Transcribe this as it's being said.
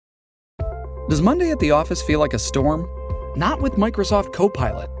Does Monday at the office feel like a storm? Not with Microsoft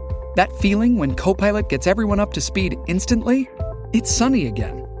Copilot. That feeling when Copilot gets everyone up to speed instantly? It's sunny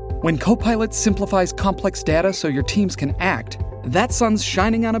again. When Copilot simplifies complex data so your teams can act, that sun's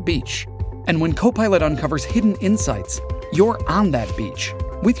shining on a beach. And when Copilot uncovers hidden insights, you're on that beach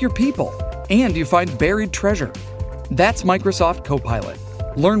with your people, and you find buried treasure. That's Microsoft Copilot.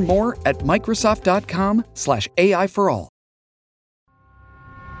 Learn more at Microsoft.com/AI for all.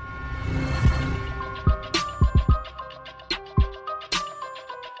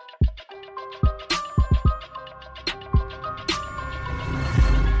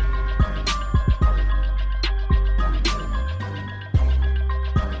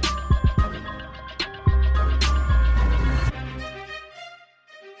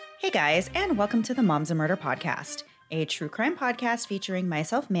 Hey guys, and welcome to the Moms of Murder podcast, a true crime podcast featuring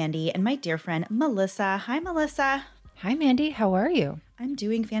myself, Mandy, and my dear friend, Melissa. Hi, Melissa. Hi, Mandy. How are you? I'm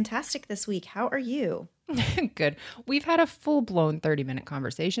doing fantastic this week. How are you? Good. We've had a full-blown 30-minute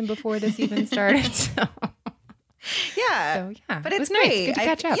conversation before this even started. Yeah, but it's nice. great. Good to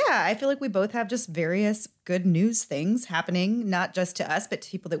catch up. I feel like we both have just various good news things happening, not just to us, but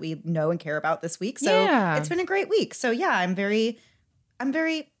to people that we know and care about this week. So It's been a great week. So yeah, I'm very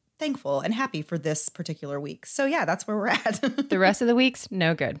thankful and happy for this particular week. So yeah, that's where we're at. The rest of the weeks,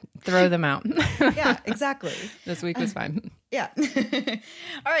 no good. Throw them out. Yeah, exactly. This week was fine. Yeah.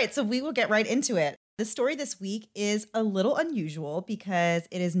 All right, so we will get right into it. The story this week is a little unusual because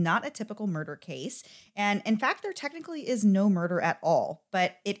it is not a typical murder case. And in fact, there technically is no murder at all,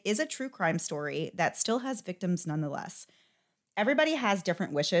 but it is a true crime story that still has victims nonetheless. Everybody has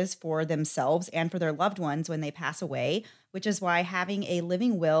different wishes for themselves and for their loved ones when they pass away, which is why having a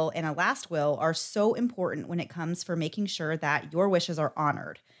living will and a last will are so important when it comes for making sure that your wishes are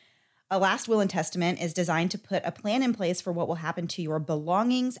honored. A last will and testament is designed to put a plan in place for what will happen to your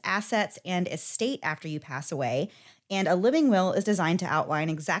belongings, assets, and estate after you pass away. And a living will is designed to outline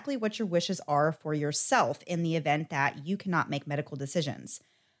exactly what your wishes are for yourself in the event that you cannot make medical decisions.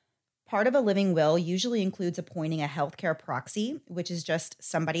 Part of a living will usually includes appointing a healthcare proxy, which is just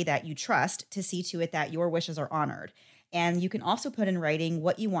somebody that you trust to see to it that your wishes are honored. And you can also put in writing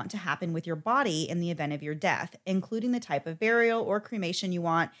what you want to happen with your body in the event of your death, including the type of burial or cremation you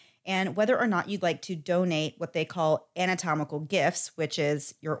want, and whether or not you'd like to donate what they call anatomical gifts, which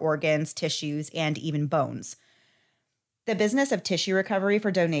is your organs, tissues, and even bones. The business of tissue recovery for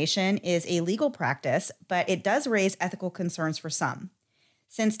donation is a legal practice, but it does raise ethical concerns for some.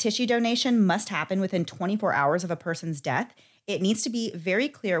 Since tissue donation must happen within 24 hours of a person's death, it needs to be very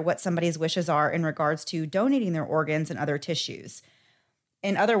clear what somebody's wishes are in regards to donating their organs and other tissues.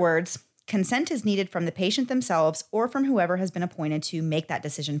 In other words, consent is needed from the patient themselves or from whoever has been appointed to make that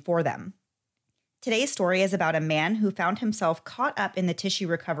decision for them. Today's story is about a man who found himself caught up in the tissue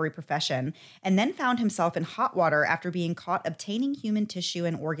recovery profession and then found himself in hot water after being caught obtaining human tissue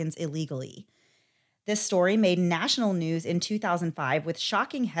and organs illegally. This story made national news in 2005 with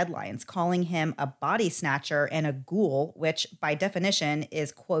shocking headlines calling him a body snatcher and a ghoul, which by definition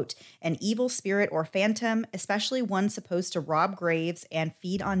is, quote, an evil spirit or phantom, especially one supposed to rob graves and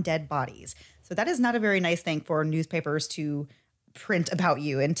feed on dead bodies. So that is not a very nice thing for newspapers to print about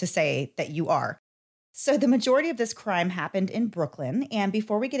you and to say that you are. So the majority of this crime happened in Brooklyn, and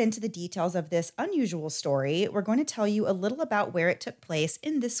before we get into the details of this unusual story, we're going to tell you a little about where it took place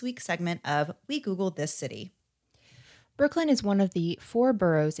in this week's segment of We Googled This City. Brooklyn is one of the 4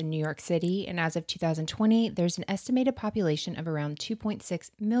 boroughs in New York City, and as of 2020, there's an estimated population of around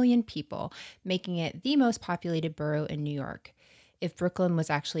 2.6 million people, making it the most populated borough in New York. If Brooklyn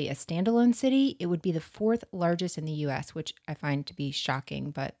was actually a standalone city, it would be the 4th largest in the U.S., which I find to be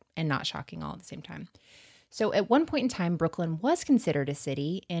shocking, and not shocking all at the same time. So at one point in time, Brooklyn was considered a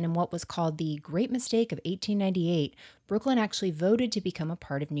city, and in what was called the Great Mistake of 1898, Brooklyn actually voted to become a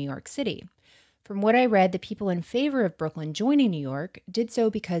part of New York City. From what I read, the people in favor of Brooklyn joining New York did so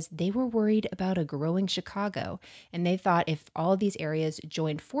because they were worried about a growing Chicago, and they thought if all of these areas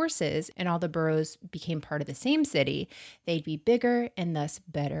joined forces and all the boroughs became part of the same city, they'd be bigger and thus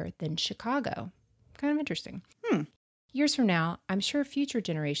better than Chicago. Kind of interesting. Years from now, I'm sure future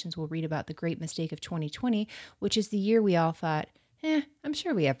generations will read about the great mistake of 2020, which is the year we all thought, I'm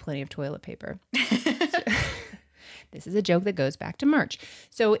sure we have plenty of toilet paper. This is a joke that goes back to March.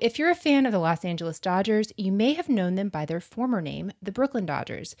 So if you're a fan of the Los Angeles Dodgers, you may have known them by their former name, the Brooklyn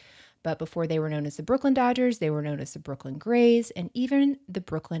Dodgers. But before they were known as the Brooklyn Dodgers, they were known as the Brooklyn Grays and even the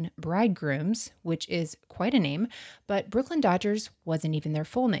Brooklyn Bridegrooms, which is quite a name, but Brooklyn Dodgers wasn't even their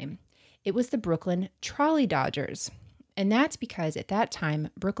full name. It was the Brooklyn Trolley Dodgers. And that's because at that time,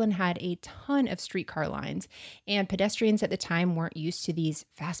 Brooklyn had a ton of streetcar lines, and pedestrians at the time weren't used to these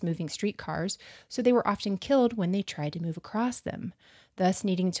fast-moving streetcars, so they were often killed when they tried to move across them, thus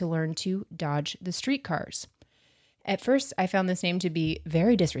needing to learn to dodge the streetcars. At first, I found this name to be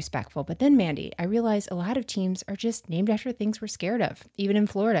very disrespectful, but then, Mandy, I realized a lot of teams are just named after things we're scared of. Even in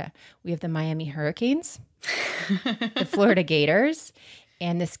Florida, we have the Miami Hurricanes, the Florida Gators,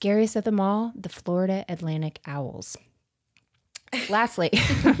 and the scariest of them all, the Florida Atlantic Owls. Lastly,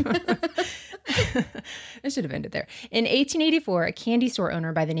 I should have ended there. In 1884, a candy store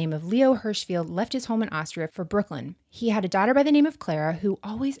owner by the name of Leo Hirschfeld left his home in Austria for Brooklyn. He had a daughter by the name of Clara who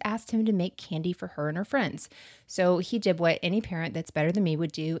always asked him to make candy for her and her friends. So he did what any parent that's better than me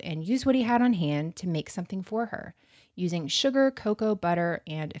would do and used what he had on hand to make something for her. Using sugar, cocoa, butter,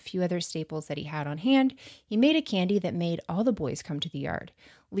 and a few other staples that he had on hand, he made a candy that made all the boys come to the yard.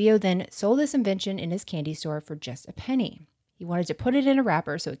 Leo then sold this invention in his candy store for just a penny. He wanted to put it in a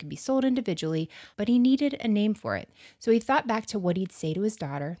wrapper so it could be sold individually, but he needed a name for it. So he thought back to what he'd say to his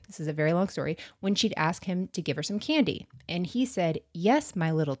daughter, this is a very long story, when she'd ask him to give her some candy. And he said, "Yes,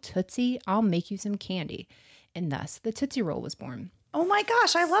 my little Tootsie, I'll make you some candy." And thus, the Tootsie Roll was born. Oh my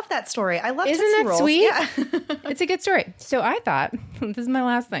gosh, I love that story. I love Isn't Tootsie that Rolls. sweet? Yeah. It's a good story. So I thought, this is my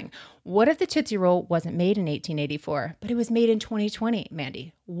last thing. What if the Tootsie Roll wasn't made in 1884, but it was made in 2020,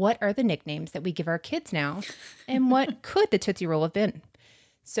 Mandy? What are the nicknames that we give our kids now? And what could the Tootsie Roll have been?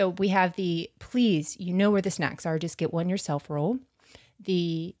 So we have the, please, you know where the snacks are, just get one yourself roll.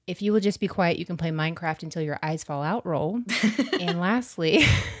 The, if you will just be quiet, you can play Minecraft until your eyes fall out roll. And lastly,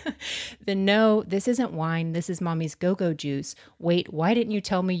 the no, this isn't wine, this is mommy's go-go juice. Wait, why didn't you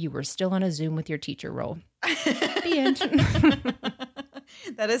tell me you were still on a Zoom with your teacher roll? The end.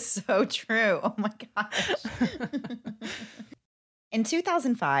 That is so true. Oh my gosh. In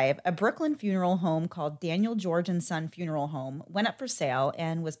 2005, a Brooklyn funeral home called Daniel George and Son Funeral Home went up for sale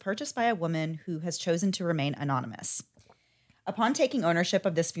and was purchased by a woman who has chosen to remain anonymous. Upon taking ownership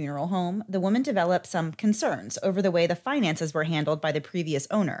of this funeral home, the woman developed some concerns over the way the finances were handled by the previous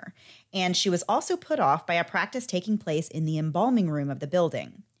owner, and she was also put off by a practice taking place in the embalming room of the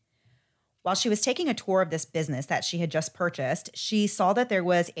building. While she was taking a tour of this business that she had just purchased, she saw that there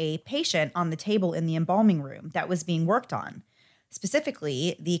was a patient on the table in the embalming room that was being worked on.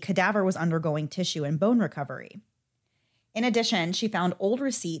 Specifically, the cadaver was undergoing tissue and bone recovery. In addition, she found old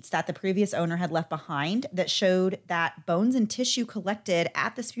receipts that the previous owner had left behind that showed that bones and tissue collected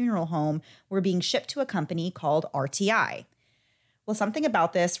at this funeral home were being shipped to a company called RTI. Well, something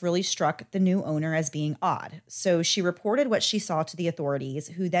about this really struck the new owner as being odd, so she reported what she saw to the authorities,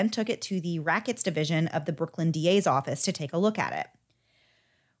 who then took it to the rackets division of the Brooklyn DA's office to take a look at it.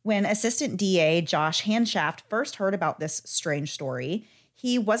 When Assistant DA Josh Hanshaft first heard about this strange story,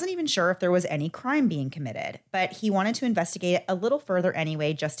 he wasn't even sure if there was any crime being committed, but he wanted to investigate it a little further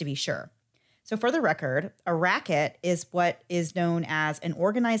anyway, just to be sure. So for the record, a racket is what is known as an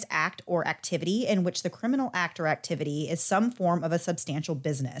organized act or activity in which the criminal act or activity is some form of a substantial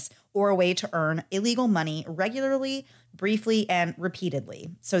business or a way to earn illegal money regularly, briefly, and repeatedly.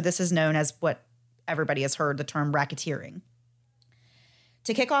 So this is known as what everybody has heard the term racketeering.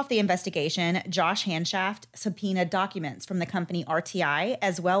 To kick off the investigation, Josh Hanshaft subpoenaed documents from the company RTI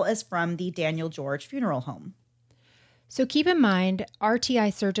as well as from the Daniel George Funeral Home. So keep in mind,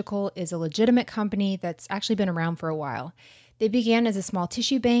 RTI Surgical is a legitimate company that's actually been around for a while. They began as a small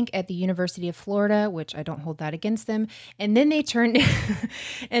tissue bank at the University of Florida, which I don't hold that against them, and then they turned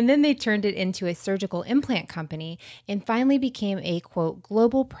it into a surgical implant company and finally became a, quote,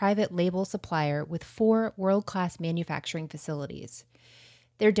 global private label supplier with 4 world-class manufacturing facilities.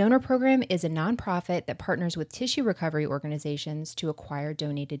 Their donor program is a nonprofit that partners with tissue recovery organizations to acquire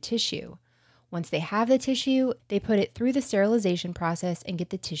donated tissue. Once they have the tissue, they put it through the sterilization process and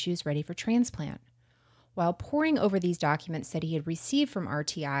get the tissues ready for transplant. While poring over these documents that he had received from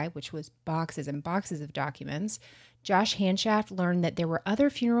RTI, which was boxes and boxes of documents, Josh Hanshaft learned that there were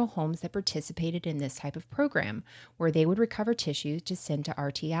other funeral homes that participated in this type of program, where they would recover tissues to send to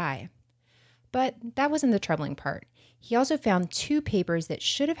RTI. But that wasn't the troubling part. He also found 2 papers that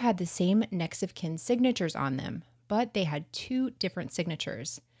should have had the same next of kin signatures on them, but they had 2 different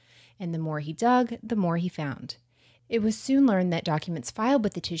signatures. And the more he dug, the more he found. It was soon learned that documents filed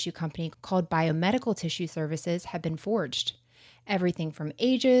with the tissue company called Biomedical Tissue Services had been forged. Everything from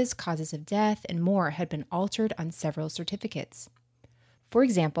ages, causes of death, and more had been altered on several certificates. For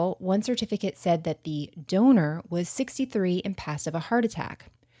example, one certificate said that the donor was 63 and passed of a heart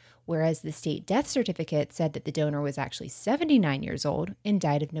attack, whereas the state death certificate said that the donor was actually 79 years old and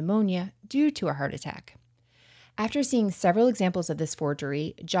died of pneumonia due to a heart attack. After seeing several examples of this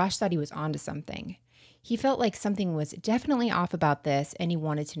forgery, Josh thought he was onto something. He felt like something was definitely off about this and he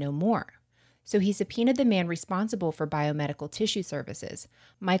wanted to know more. So he subpoenaed the man responsible for biomedical tissue services,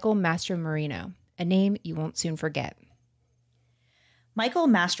 Michael Mastromarino, a name you won't soon forget. Michael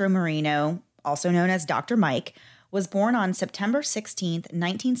Mastromarino, also known as Dr. Mike, was born on September 16th,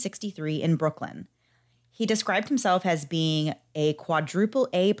 1963 in Brooklyn. He described himself as being a quadruple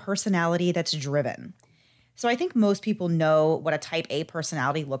A personality that's driven. So I think most people know what a type A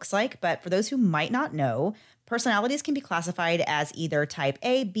personality looks like, but for those who might not know, personalities can be classified as either type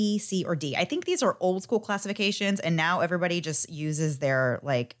A, B, C, or D. I think these are old school classifications, and now everybody just uses their,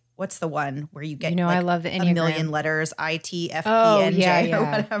 like, what's the one where you get I love the Enneagram. a million letters, I, T, F, P, N, J, or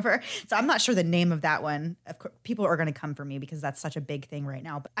whatever. So I'm not sure the name of that one. Of course, people are going to come for me because that's such a big thing right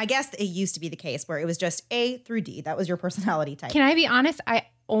now. But I guess it used to be the case where it was just A through D. That was your personality type. Can I be honest? I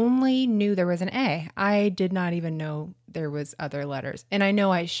only knew there was an A. I did not even know there was other letters. And I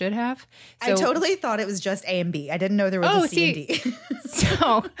know I should have. So, I totally thought it was just A and B. I didn't know there was a C and D.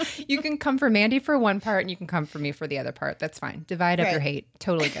 So you can come for Mandy for one part and you can come for me for the other part. That's fine. Divide up your hate.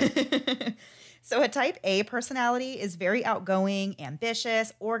 Totally good. So a type A personality is very outgoing,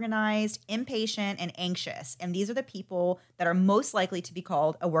 ambitious, organized, impatient, and anxious. And these are the people that are most likely to be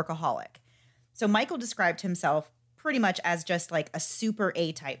called a workaholic. So Michael described himself pretty much as just like a super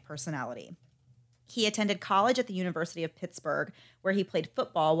A-type personality. He attended college at the University of Pittsburgh, where he played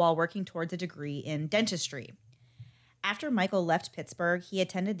football while working towards a degree in dentistry. After Michael left Pittsburgh, he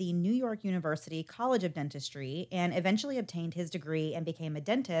attended the New York University College of Dentistry and eventually obtained his degree and became a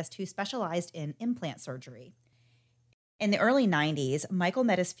dentist who specialized in implant surgery. In the early 90s, Michael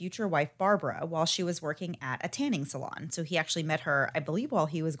met his future wife, Barbara, while she was working at a tanning salon. So he actually met her, I believe, while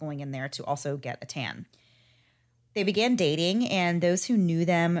he was going in there to also get a tan. They began dating, and those who knew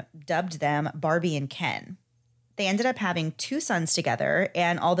them dubbed them Barbie and Ken. They ended up having 2 sons together,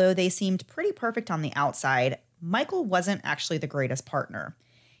 and although they seemed pretty perfect on the outside, Michael wasn't actually the greatest partner.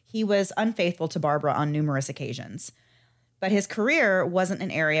 He was unfaithful to Barbara on numerous occasions. But his career wasn't an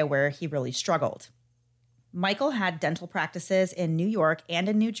area where he really struggled. Michael had dental practices in New York and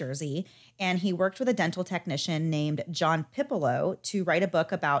in New Jersey, and he worked with a dental technician named John Pipolo to write a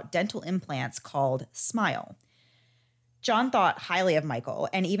book about dental implants called Smile. John thought highly of Michael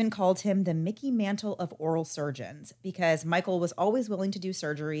and even called him the Mickey Mantle of oral surgeons because Michael was always willing to do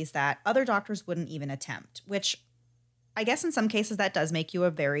surgeries that other doctors wouldn't even attempt, which I guess in some cases that does make you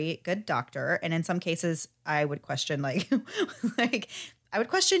a very good doctor. And in some cases I would question I would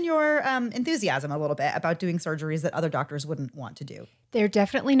question your enthusiasm a little bit about doing surgeries that other doctors wouldn't want to do. There are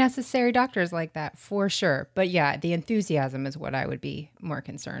definitely necessary doctors like that, for sure. But yeah, the enthusiasm is what I would be more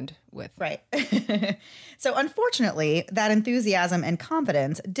concerned with. Right. So unfortunately, that enthusiasm and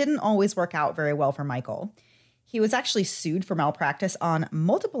confidence didn't always work out very well for Michael. He was actually sued for malpractice on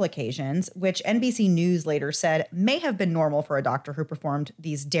multiple occasions, which NBC News later said may have been normal for a doctor who performed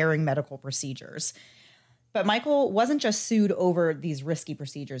these daring medical procedures. But Michael wasn't just sued over these risky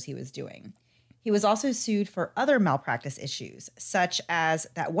procedures he was doing. He was also sued for other malpractice issues, such as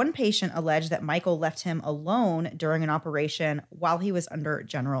that one patient alleged that Michael left him alone during an operation while he was under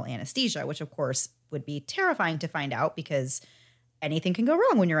general anesthesia, which of course would be terrifying to find out because anything can go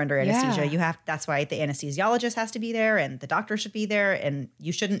wrong when you're under anesthesia. Yeah. That's why the anesthesiologist has to be there and the doctor should be there, and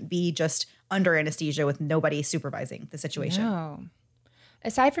you shouldn't be just under anesthesia with nobody supervising the situation. No.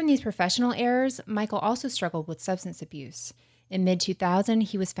 Aside from these professional errors, Michael also struggled with substance abuse. In mid-2000,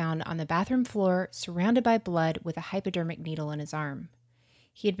 he was found on the bathroom floor, surrounded by blood with a hypodermic needle in his arm.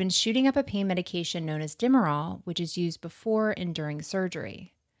 He had been shooting up a pain medication known as Demerol, which is used before and during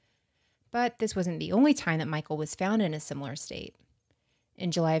surgery. But this wasn't the only time that Michael was found in a similar state.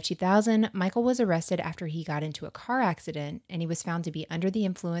 In July of 2000, Michael was arrested after he got into a car accident, and he was found to be under the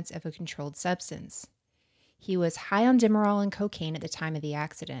influence of a controlled substance. He was high on Demerol and cocaine at the time of the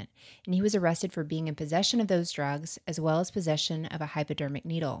accident, and he was arrested for being in possession of those drugs, as well as possession of a hypodermic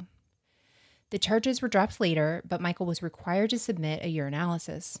needle. The charges were dropped later, but Michael was required to submit a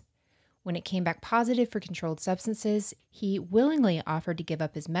urinalysis. When it came back positive for controlled substances, he willingly offered to give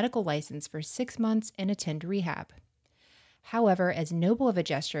up his medical license for 6 months and attend rehab. However, as noble of a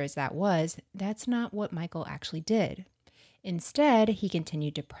gesture as that was, that's not what Michael actually did. Instead, he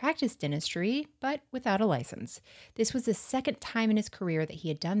continued to practice dentistry, but without a license. This was the second time in his career that he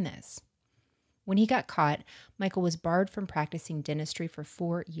had done this. When he got caught, Michael was barred from practicing dentistry for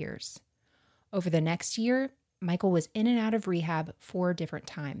 4 years. Over the next year, Michael was in and out of rehab 4 different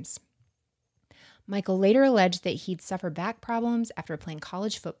times. Michael later alleged that he'd suffered back problems after playing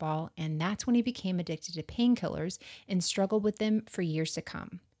college football, and that's when he became addicted to painkillers and struggled with them for years to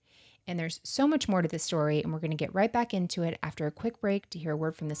come. And there's so much more to this story, and we're going to get right back into it after a quick break to hear a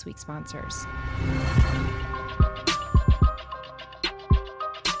word from this week's sponsors.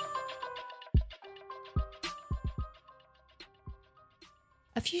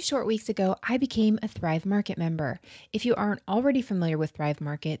 A few short weeks ago, I became a Thrive Market member. If you aren't already familiar with Thrive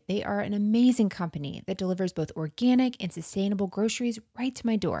Market, they are an amazing company that delivers both organic and sustainable groceries right to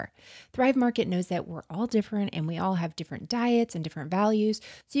my door. Thrive Market knows that we're all different and we all have different diets and different values,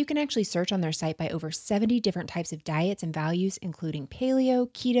 so you can actually search on their site by over 70 different types of diets and values, including paleo,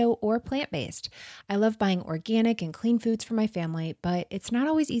 keto, or plant-based. I love buying organic and clean foods for my family, but it's not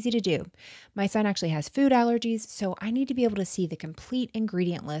always easy to do. My son actually has food allergies, so I need to be able to see the complete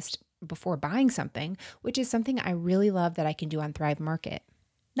ingredient list before buying something, which is something I really love that I can do on Thrive Market.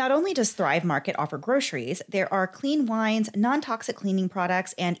 Not only does Thrive Market offer groceries, there are clean wines, non-toxic cleaning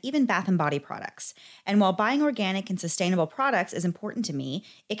products, and even bath and body products. And while buying organic and sustainable products is important to me,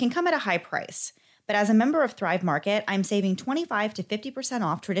 it can come at a high price. But as a member of Thrive Market, I'm saving 25 to 50%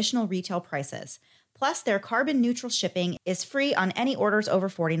 off traditional retail prices. Plus, their carbon neutral shipping is free on any orders over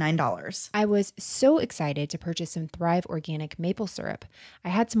 $49. I was so excited to purchase some Thrive organic maple syrup. I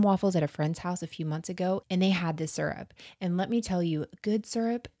had some waffles at a friend's house a few months ago, and they had this syrup. And let me tell you, good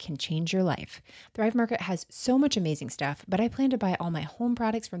syrup can change your life. Thrive Market has so much amazing stuff, but I plan to buy all my home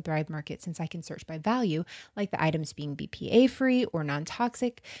products from Thrive Market since I can search by value, like the items being BPA-free or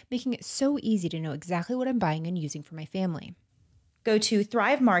non-toxic, making it so easy to know exactly what I'm buying and using for my family. Go to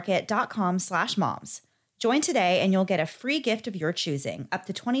thrivemarket.com/moms. Join today and you'll get a free gift of your choosing, up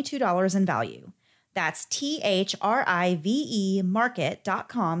to $22 in value. That's THRIVE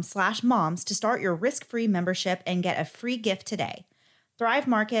market.com/moms to start your risk-free membership and get a free gift today.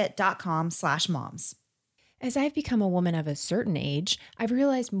 thrivemarket.com/moms. As I've become a woman of a certain age, I've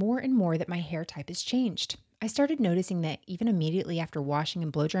realized more and more that my hair type has changed. I started noticing that even immediately after washing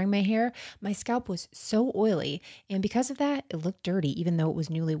and blow drying my hair, my scalp was so oily, and because of that, it looked dirty even though it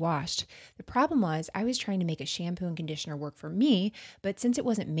was newly washed. The problem was I was trying to make a shampoo and conditioner work for me, but since it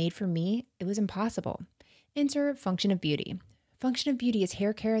wasn't made for me, it was impossible. Enter Function of Beauty. Function of Beauty is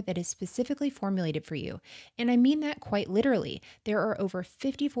hair care that is specifically formulated for you, and I mean that quite literally. There are over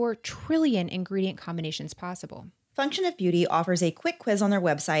 54 trillion ingredient combinations possible. Function of Beauty offers a quick quiz on their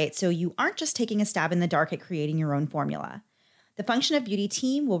website, so you aren't just taking a stab in the dark at creating your own formula. The Function of Beauty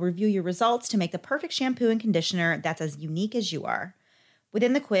team will review your results to make the perfect shampoo and conditioner that's as unique as you are.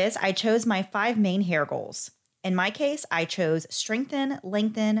 Within the quiz, I chose my 5 main hair goals. In my case, I chose strengthen,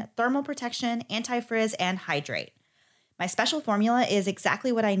 lengthen, thermal protection, anti-frizz, and hydrate. My special formula is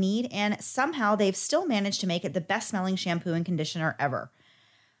exactly what I need, and somehow they've still managed to make it the best-smelling shampoo and conditioner ever.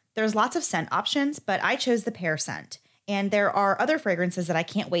 There's lots of scent options, but I chose the pear scent. And there are other fragrances that I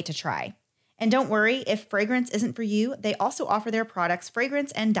can't wait to try. And don't worry, if fragrance isn't for you, they also offer their products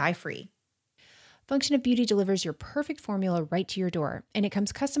fragrance and dye-free. Function of Beauty delivers your perfect formula right to your door, and it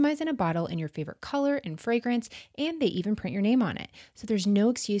comes customized in a bottle in your favorite color and fragrance, and they even print your name on it. So there's no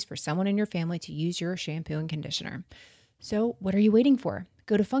excuse for someone in your family to use your shampoo and conditioner. So what are you waiting for?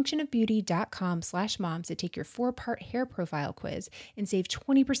 Go to functionofbeauty.com/moms to take your 4-part hair profile quiz and save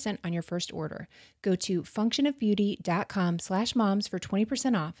 20% on your first order. Go to functionofbeauty.com/moms for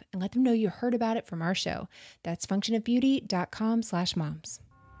 20% off and let them know you heard about it from our show. That's functionofbeauty.com/moms.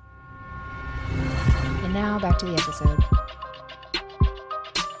 And now back to the episode.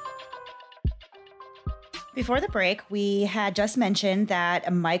 Before the break, we had just mentioned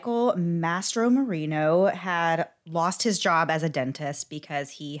that Michael Mastromarino had lost his job as a dentist because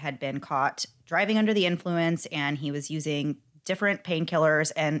he had been caught driving under the influence and he was using different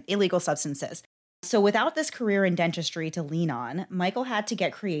painkillers and illegal substances. So without this career in dentistry to lean on, Michael had to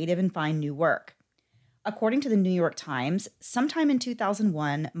get creative and find new work. According to the New York Times, sometime in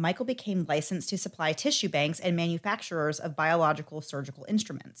 2001, Michael became licensed to supply tissue banks and manufacturers of biological surgical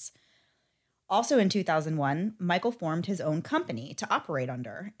instruments. Also in 2001, Michael formed his own company to operate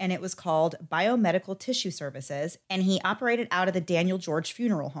under, and it was called Biomedical Tissue Services, and he operated out of the Daniel George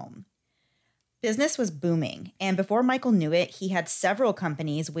Funeral Home. Business was booming, and before Michael knew it, he had several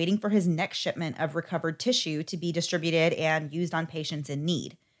companies waiting for his next shipment of recovered tissue to be distributed and used on patients in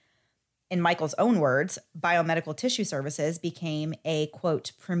need. In Michael's own words, Biomedical Tissue Services became a,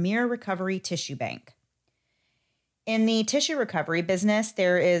 quote, premier recovery tissue bank. In the tissue recovery business,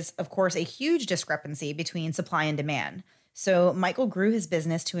 there is, of course, a huge discrepancy between supply and demand. So Michael grew his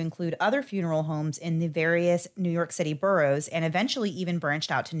business to include other funeral homes in the various New York City boroughs and eventually even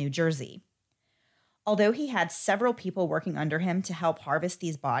branched out to New Jersey. Although he had several people working under him to help harvest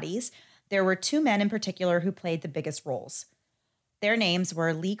these bodies, there were 2 men in particular who played the biggest roles. Their names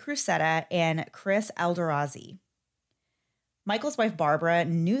were Lee Crusetta and Chris Alderazzi. Michael's wife, Barbara,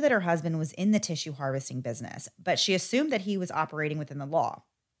 knew that her husband was in the tissue harvesting business, but she assumed that he was operating within the law.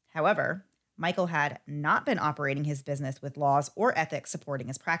 However, Michael had not been operating his business with laws or ethics supporting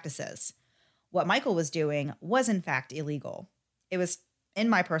his practices. What Michael was doing was, in fact, illegal. It was, in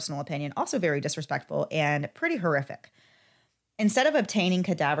my personal opinion, also very disrespectful and pretty horrific. Instead of obtaining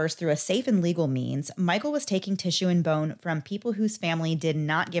cadavers through a safe and legal means, Michael was taking tissue and bone from people whose family did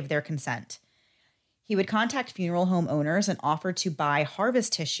not give their consent. He would contact funeral home owners and offer to buy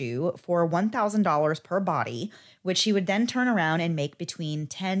harvest tissue for $1,000 per body, which he would then turn around and make between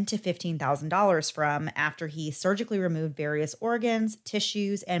 $10,000 to $15,000 from after he surgically removed various organs,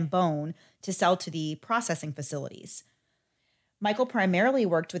 tissues, and bone to sell to the processing facilities. Michael primarily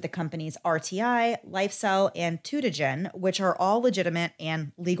worked with the companies RTI, LifeCell, and Tutagen, which are all legitimate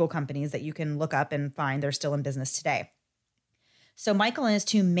and legal companies that you can look up and find they're still in business today. So Michael and his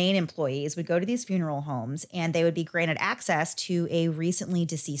two main employees would go to these funeral homes and they would be granted access to a recently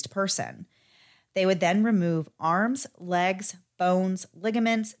deceased person. They would then remove arms, legs, bones,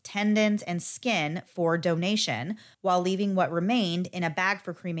 ligaments, tendons, and skin for donation while leaving what remained in a bag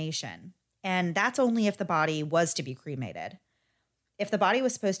for cremation. And that's only if the body was to be cremated. If the body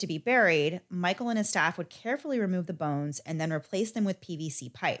was supposed to be buried, Michael and his staff would carefully remove the bones and then replace them with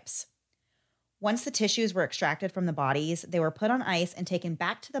PVC pipes. Once the tissues were extracted from the bodies, they were put on ice and taken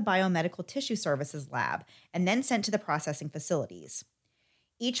back to the Biomedical Tissue Services lab and then sent to the processing facilities.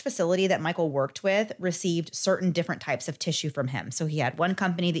 Each facility that Michael worked with received certain different types of tissue from him. So he had one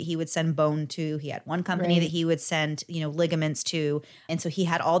company that he would send bone to, he had one company that he would send, ligaments to, and so he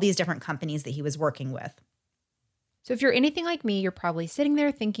had all these different companies that he was working with. So if you're anything like me, you're probably sitting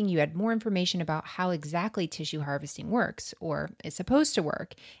there thinking you had more information about how exactly tissue harvesting works or is supposed to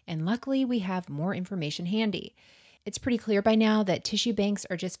work. And luckily, we have more information handy. It's pretty clear by now that tissue banks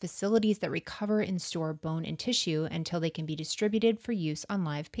are just facilities that recover and store bone and tissue until they can be distributed for use on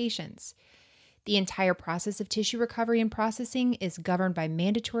live patients. The entire process of tissue recovery and processing is governed by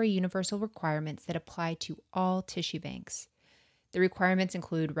mandatory universal requirements that apply to all tissue banks. The requirements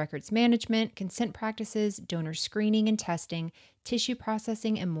include records management, consent practices, donor screening and testing, tissue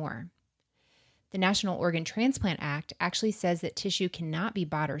processing, and more. The National Organ Transplant Act actually says that tissue cannot be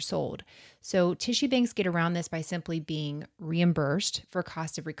bought or sold. So tissue banks get around this by simply being reimbursed for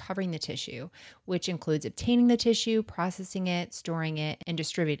cost of recovering the tissue, which includes obtaining the tissue, processing it, storing it, and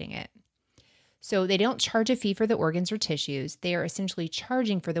distributing it. So they don't charge a fee for the organs or tissues. They are essentially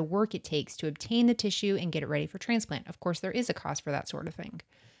charging for the work it takes to obtain the tissue and get it ready for transplant. Of course, there is a cost for that sort of thing.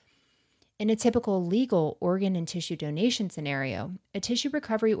 In a typical legal organ and tissue donation scenario, a tissue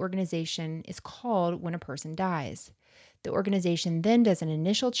recovery organization is called when a person dies. The organization then does an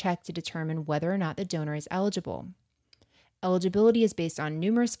initial check to determine whether or not the donor is eligible. Eligibility is based on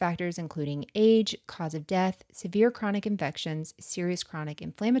numerous factors including age, cause of death, severe chronic infections, serious chronic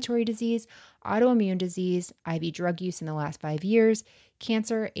inflammatory disease, autoimmune disease, IV drug use in the last 5 years,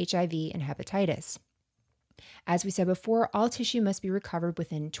 cancer, HIV, and hepatitis. As we said before, all tissue must be recovered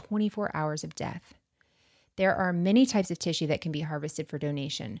within 24 hours of death. There are many types of tissue that can be harvested for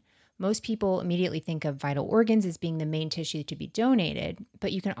donation. Most people immediately think of vital organs as being the main tissue to be donated,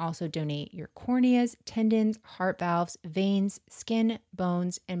 but you can also donate your corneas, tendons, heart valves, veins, skin,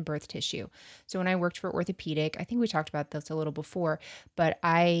 bones, and birth tissue. So when I worked for orthopedic, I think we talked about this a little before, but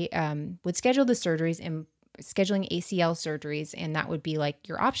I would schedule the surgeries and scheduling ACL surgeries, and that would be like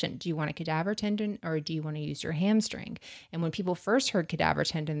your option. Do you want a cadaver tendon or do you want to use your hamstring? And when people first heard cadaver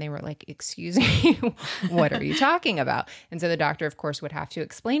tendon, they were like, excuse me, what are you talking about? And so the doctor, of course, would have to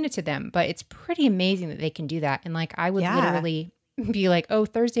explain it to them. But it's pretty amazing that they can do that. And like I would literally be like, oh,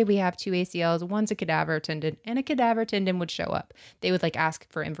 Thursday we have 2 ACLs, one's a cadaver tendon, and a cadaver tendon would show up. They would like ask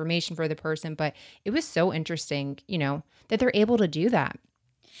for information for the person. But it was so interesting, that they're able to do that.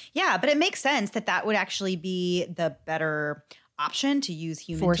 Yeah, but it makes sense that that would actually be the better option to use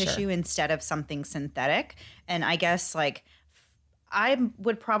human tissue instead of something synthetic. And I guess like I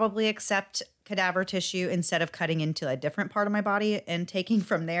would probably accept cadaver tissue instead of cutting into a different part of my body and taking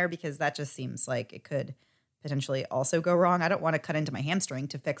from there, because that just seems like it could potentially also go wrong. I don't want to cut into my hamstring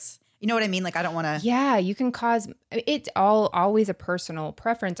to fix, you know what I mean? Like I don't want to. Yeah, you can cause, it's always a personal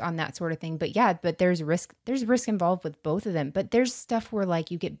preference on that sort of thing. But yeah, but there's risk involved with both of them. But there's stuff where like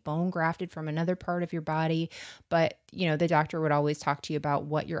you get bone grafted from another part of your body. But the doctor would always talk to you about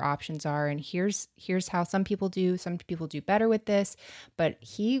what your options are. And here's how some people do better with this. But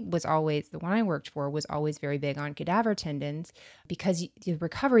he was always, the one I worked for was always very big on cadaver tendons, because the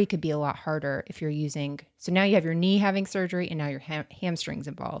recovery could be a lot harder if you're using, so now you have your knee having surgery and now your hamstrings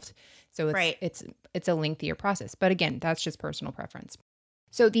involved. So it's a lengthier process. But again, that's just personal preference.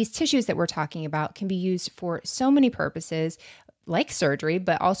 So these tissues that we're talking about can be used for so many purposes. like surgery,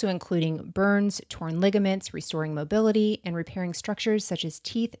 but also including burns, torn ligaments, restoring mobility, and repairing structures such as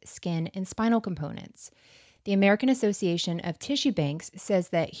teeth, skin, and spinal components. The American Association of Tissue Banks says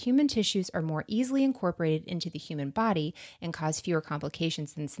that human tissues are more easily incorporated into the human body and cause fewer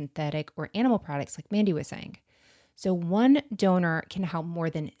complications than synthetic or animal products, like Mandy was saying. So one donor can help more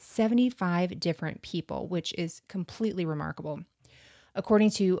than 75 different people, which is completely remarkable.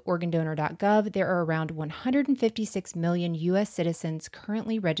 According to organdonor.gov, there are around 156 million U.S. citizens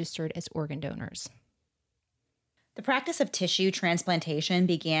currently registered as organ donors. The practice of tissue transplantation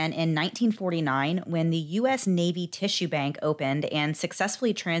began in 1949 when the U.S. Navy Tissue Bank opened and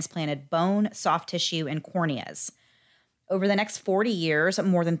successfully transplanted bone, soft tissue, and corneas. Over the next 40 years,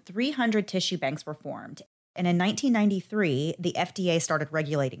 more than 300 tissue banks were formed, and in 1993, the FDA started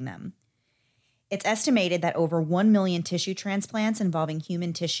regulating them. It's estimated that over 1 million tissue transplants involving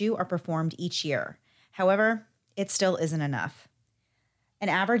human tissue are performed each year. However, it still isn't enough. An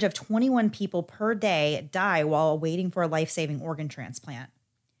average of 21 people per day die while waiting for a life-saving organ transplant.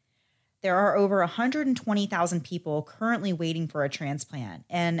 There are over 120,000 people currently waiting for a transplant,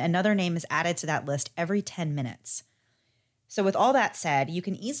 and another name is added to that list every 10 minutes. So with all that said, you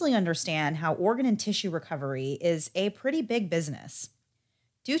can easily understand how organ and tissue recovery is a pretty big business.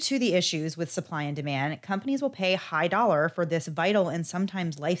 Due to the issues with supply and demand, companies will pay high dollar for this vital and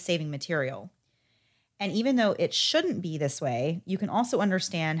sometimes life-saving material. And even though it shouldn't be this way, you can also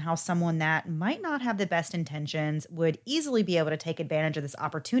understand how someone that might not have the best intentions would easily be able to take advantage of this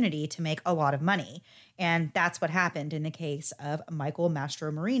opportunity to make a lot of money. And that's what happened in the case of Michael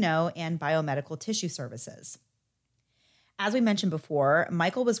Mastromarino and Biomedical Tissue Services. As we mentioned before,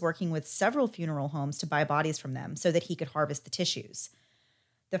 Michael was working with several funeral homes to buy bodies from them so that he could harvest the tissues.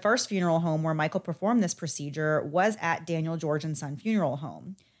 The first funeral home where Michael performed this procedure was at Daniel George & Son Funeral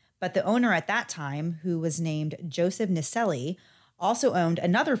Home. But the owner at that time, who was named Joseph Nicelli, also owned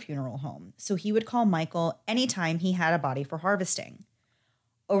another funeral home, so he would call Michael anytime he had a body for harvesting.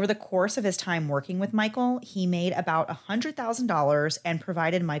 Over the course of his time working with Michael, he made about $100,000 and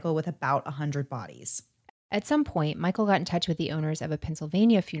provided Michael with about 100 bodies. At some point, Michael got in touch with the owners of a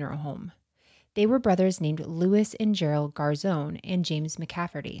Pennsylvania funeral home. They were brothers named Louis and Gerald Garzone and James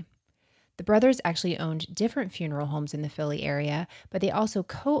McCafferty. The brothers actually owned different funeral homes in the Philly area, but they also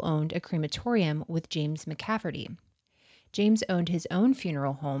co-owned a crematorium with James McCafferty. James owned his own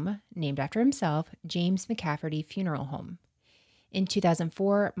funeral home, named after himself, James McCafferty Funeral Home. In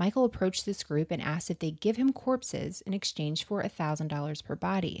 2004, Michael approached this group and asked if they'd give him corpses in exchange for $1,000 per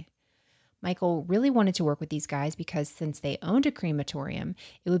body. Michael really wanted to work with these guys because since they owned a crematorium,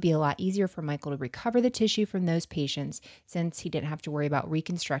 it would be a lot easier for Michael to recover the tissue from those patients since he didn't have to worry about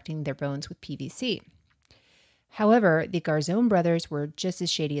reconstructing their bones with PVC. However, the Garzone brothers were just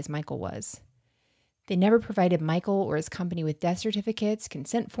as shady as Michael was. They never provided Michael or his company with death certificates,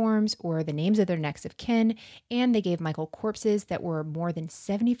 consent forms, or the names of their next of kin, and they gave Michael corpses that were more than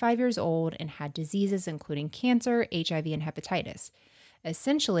 75 years old and had diseases including cancer, HIV, and hepatitis.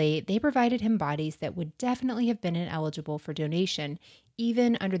 Essentially, they provided him bodies that would definitely have been ineligible for donation,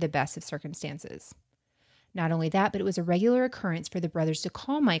 even under the best of circumstances. Not only that, but it was a regular occurrence for the brothers to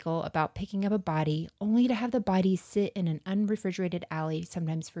call Michael about picking up a body, only to have the body sit in an unrefrigerated alley,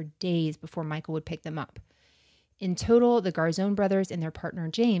 sometimes for days before Michael would pick them up. In total, the Garzone brothers and their partner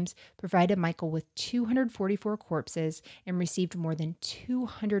James provided Michael with 244 corpses and received more than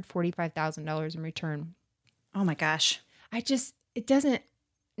 $245,000 in return. Oh my gosh.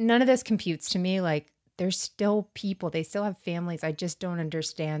 None of this computes to me. Like, there's still people, they still have families. I just don't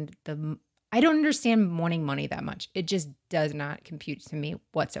understand wanting money that much. It just does not compute to me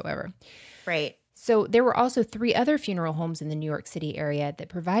whatsoever. Right. So there were also 3 other funeral homes in the New York City area that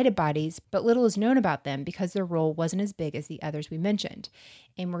provided bodies, but little is known about them because their role wasn't as big as the others we mentioned.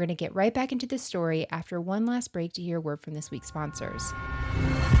 And we're going to get right back into this story after one last break to hear a word from this week's sponsors.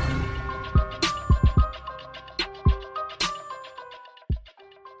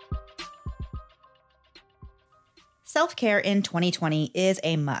 Self-care in 2020 is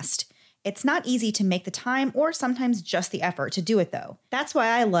a must. It's not easy to make the time or sometimes just the effort to do it, though. That's why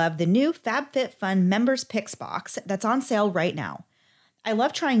I love the new FabFitFun Members Picks box that's on sale right now. I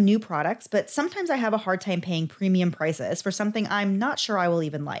love trying new products, but sometimes I have a hard time paying premium prices for something I'm not sure I will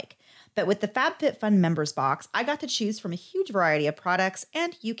even like. But with the FabFitFun Members box, I got to choose from a huge variety of products,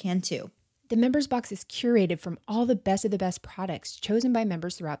 and you can too. The members box is curated from all the best of the best products chosen by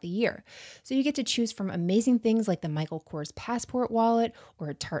members throughout the year. So you get to choose from amazing things like the Michael Kors Passport wallet or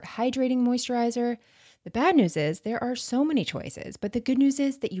a Tarte Hydrating Moisturizer. The bad news is there are so many choices, but the good news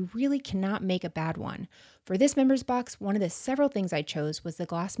is that you really cannot make a bad one. For this members box, one of the several things I chose was the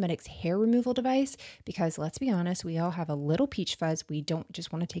Glossmedics hair removal device because, let's be honest, we all have a little peach fuzz we don't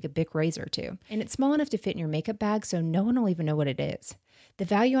just want to take a big razor to. And it's small enough to fit in your makeup bag, so no one will even know what it is. The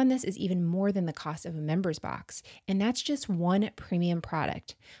value on this is even more than the cost of a members box, and that's just one premium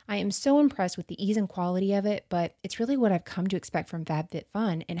product. I am so impressed with the ease and quality of it, but it's really what I've come to expect from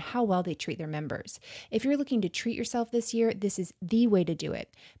FabFitFun and how well they treat their members. If you're looking to treat yourself this year, this is the way to do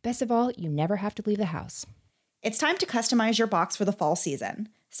it. Best of all, you never have to leave the house. It's time to customize your box for the fall season.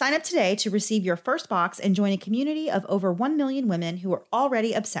 Sign up today to receive your first box and join a community of over 1 million women who are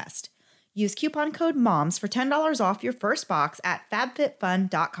already obsessed. Use coupon code MOMS for $10 off your first box at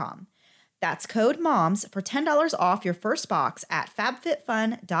fabfitfun.com. That's code MOMS for $10 off your first box at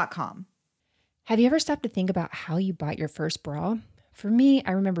fabfitfun.com. Have you ever stopped to think about how you bought your first bra? For me,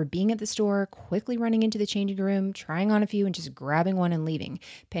 I remember being at the store, quickly running into the changing room, trying on a few and just grabbing one and leaving,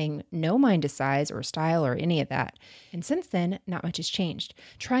 paying no mind to size or style or any of that. And since then, not much has changed.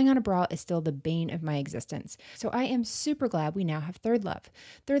 Trying on a bra is still the bane of my existence. So I am super glad we now have Third Love.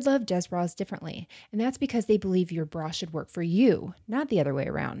 Third Love does bras differently, and that's because they believe your bra should work for you, not the other way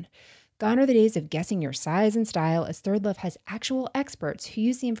around. Gone are the days of guessing your size and style, as Third Love has actual experts who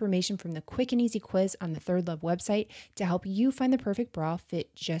use the information from the quick and easy quiz on the Third Love website to help you find the perfect bra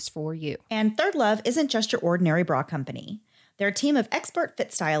fit just for you. And Third Love isn't just your ordinary bra company. Their team of expert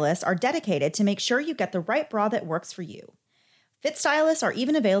fit stylists are dedicated to make sure you get the right bra that works for you. Fit stylists are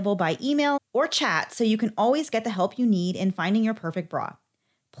even available by email or chat, so you can always get the help you need in finding your perfect bra.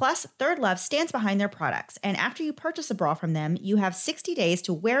 Plus, Third Love stands behind their products, and after you purchase a bra from them, you have 60 days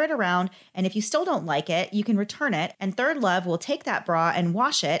to wear it around, and if you still don't like it, you can return it, and Third Love will take that bra and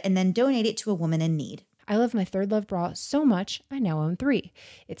wash it and then donate it to a woman in need. I love my Third Love bra so much, I now own 3.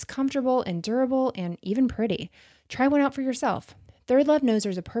 It's comfortable and durable and even pretty. Try one out for yourself. Third Love knows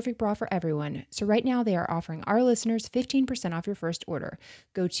there's a perfect bra for everyone, so right now they are offering our listeners 15% off your first order.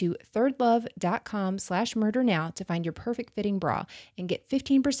 Go to thirdlove.com/murder now to find your perfect fitting bra and get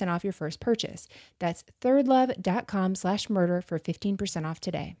 15% off your first purchase. That's thirdlove.com/murder for 15% off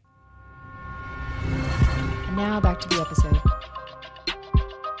today. And now back to the episode.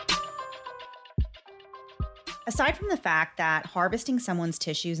 Aside from the fact that harvesting someone's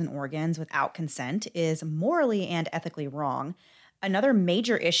tissues and organs without consent is morally and ethically wrong, another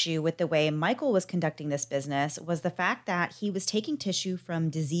major issue with the way Michael was conducting this business was the fact that he was taking tissue from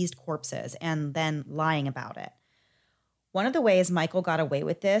diseased corpses and then lying about it. One of the ways Michael got away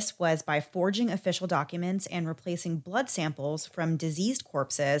with this was by forging official documents and replacing blood samples from diseased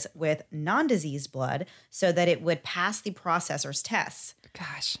corpses with non-diseased blood so that it would pass the processor's tests.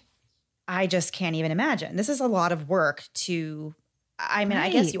 Gosh. I just can't even imagine. This is a lot of work to... I mean, right. I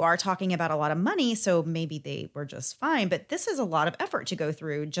guess you are talking about a lot of money, so maybe they were just fine. But this is a lot of effort to go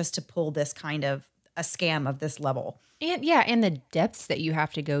through just to pull this kind of a scam of this level. And yeah, and the depths that you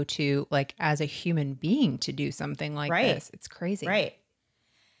have to go to, like as a human being, to do something like this. It's crazy. Right.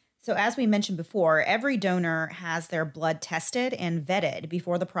 So as we mentioned before, every donor has their blood tested and vetted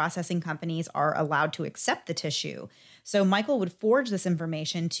before the processing companies are allowed to accept the tissue. So Michael would forge this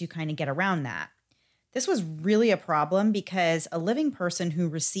information to kind of get around that. This was really a problem because a living person who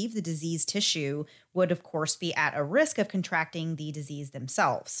received the diseased tissue would, of course, be at a risk of contracting the disease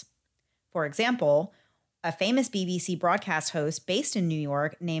themselves. For example, a famous BBC broadcast host based in New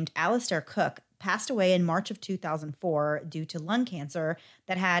York named Alistair Cook passed away in March of 2004 due to lung cancer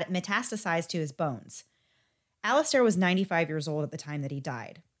that had metastasized to his bones. Alistair was 95 years old at the time that he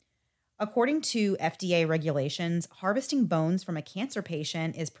died. According to FDA regulations, harvesting bones from a cancer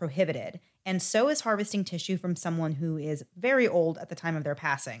patient is prohibited, and so is harvesting tissue from someone who is very old at the time of their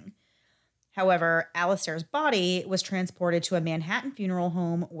passing. However, Alistair's body was transported to a Manhattan funeral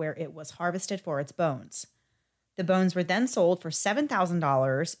home where it was harvested for its bones. The bones were then sold for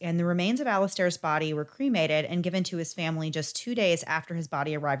 $7,000, and the remains of Alistair's body were cremated and given to his family just 2 days after his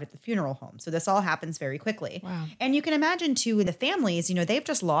body arrived at the funeral home. So this all happens very quickly. Wow. And you can imagine, too, the families, they've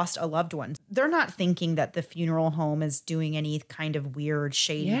just lost a loved one. They're not thinking that the funeral home is doing any kind of weird,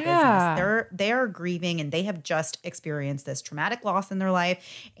 shady business. They're grieving, and they have just experienced this traumatic loss in their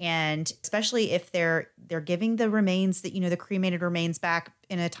life. And especially if they're giving the remains, that the cremated remains back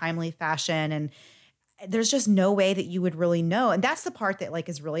in a timely fashion, and there's just no way that you would really know. And that's the part that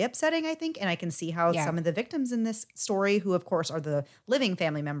is really upsetting, I think. And I can see how some of the victims in this story, who of course are the living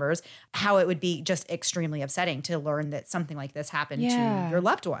family members, how it would be just extremely upsetting to learn that something like this happened to your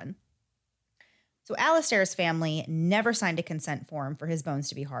loved one. So Alistair's family never signed a consent form for his bones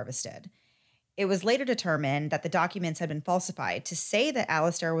to be harvested. It was later determined that the documents had been falsified to say that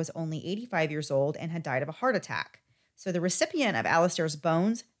Alistair was only 85 years old and had died of a heart attack. So the recipient of Alistair's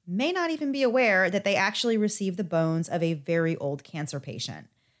bones may not even be aware that they actually received the bones of a very old cancer patient.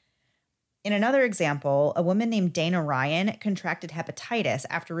 In another example, a woman named Dana Ryan contracted hepatitis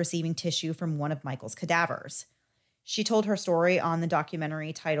after receiving tissue from one of Michael's cadavers. She told her story on the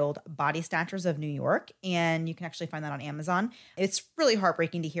documentary titled Body Snatchers of New York, and you can actually find that on Amazon. It's really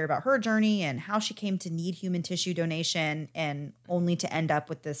heartbreaking to hear about her journey and how she came to need human tissue donation and only to end up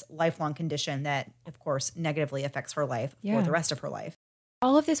with this lifelong condition that, of course, negatively affects her life for the rest of her life.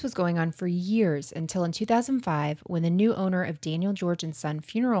 All of this was going on for years until in 2005 when the new owner of Daniel George & Son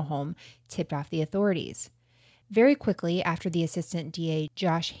Funeral Home tipped off the authorities. Very quickly after the assistant DA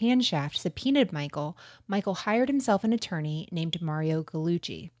Josh Hanshaft subpoenaed Michael hired himself an attorney named Mario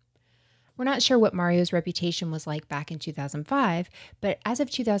Gallucci. We're not sure what Mario's reputation was like back in 2005, but as of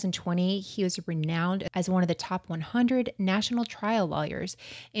 2020, he was renowned as one of the top 100 national trial lawyers,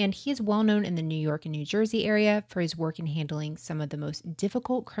 and he is well known in the New York and New Jersey area for his work in handling some of the most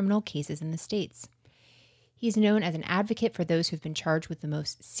difficult criminal cases in the states. He's known as an advocate for those who've been charged with the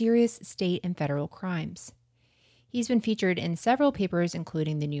most serious state and federal crimes. He's been featured in several papers,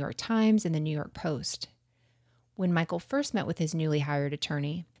 including the New York Times and the New York Post. When Michael first met with his newly hired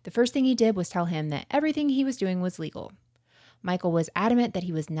attorney, the first thing he did was tell him that everything he was doing was legal. Michael was adamant that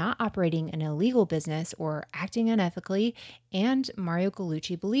he was not operating an illegal business or acting unethically, and Mario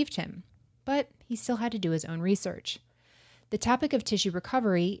Gallucci believed him. But he still had to do his own research. The topic of tissue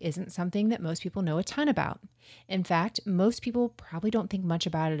recovery isn't something that most people know a ton about. In fact, most people probably don't think much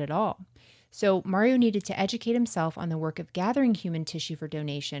about it at all. So Mario needed to educate himself on the work of gathering human tissue for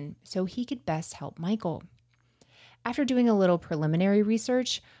donation so he could best help Michael. After doing a little preliminary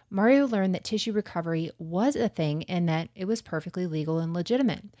research, Mario learned that tissue recovery was a thing and that it was perfectly legal and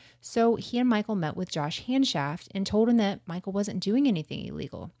legitimate. So he and Michael met with Josh Hanshaft and told him that Michael wasn't doing anything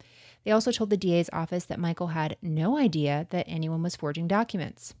illegal. They also told the DA's office that Michael had no idea that anyone was forging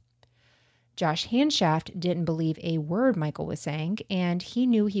documents. Josh Hanshaft didn't believe a word Michael was saying, and he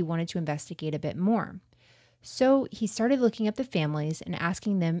knew he wanted to investigate a bit more. So he started looking up the families and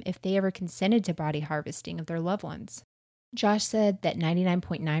asking them if they ever consented to body harvesting of their loved ones. Josh said that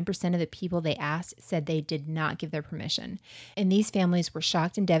 99.9% of the people they asked said they did not give their permission, and these families were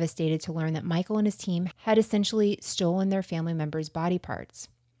shocked and devastated to learn that Michael and his team had essentially stolen their family members' body parts.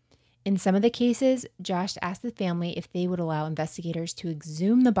 In some of the cases, Josh asked the family if they would allow investigators to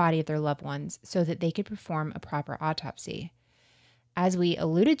exhume the body of their loved ones so that they could perform a proper autopsy. As we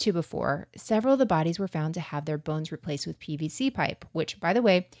alluded to before, several of the bodies were found to have their bones replaced with PVC pipe, which, by the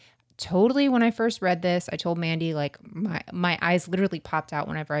way, totally when I first read this, I told Mandy, like, my eyes literally popped out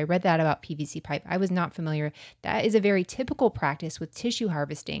whenever I read that about PVC pipe. I was not familiar. That is a very typical practice with tissue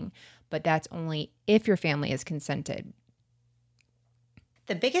harvesting, but that's only if your family has consented.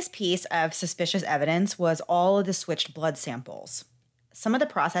 The biggest piece of suspicious evidence was all of the switched blood samples. Some of the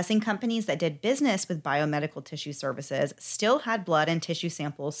processing companies that did business with biomedical tissue services still had blood and tissue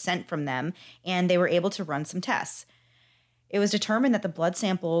samples sent from them, and they were able to run some tests. It was determined that the blood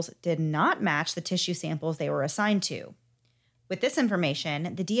samples did not match the tissue samples they were assigned to. With this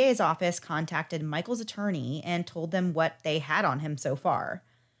information, the DA's office contacted Michael's attorney and told them what they had on him so far.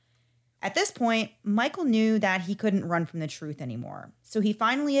 At this point, Michael knew that he couldn't run from the truth anymore, so he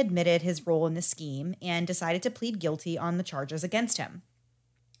finally admitted his role in the scheme and decided to plead guilty on the charges against him.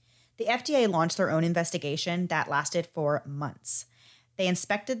 The FDA launched their own investigation that lasted for months. They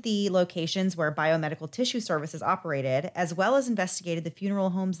inspected the locations where biomedical tissue services operated, as well as investigated the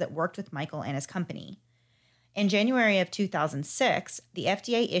funeral homes that worked with Michael and his company. In January of 2006, the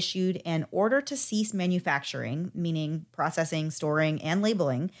FDA issued an order to cease manufacturing, meaning processing, storing, and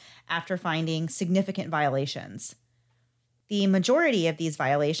labeling, after finding significant violations. The majority of these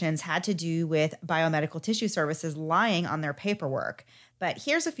violations had to do with biomedical tissue services lying on their paperwork, but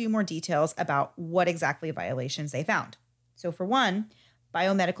here's a few more details about what exactly violations they found. So for one,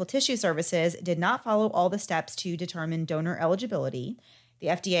 biomedical tissue services did not follow all the steps to determine donor eligibility. The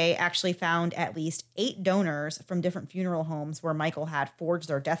FDA actually found at least 8 donors from different funeral homes where Michael had forged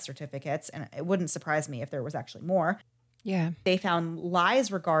their death certificates, and it wouldn't surprise me if there was actually more. Yeah. They found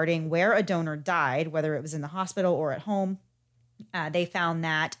lies regarding where a donor died, whether it was in the hospital or at home. They found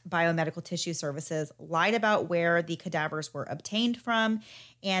that biomedical tissue services lied about where the cadavers were obtained from,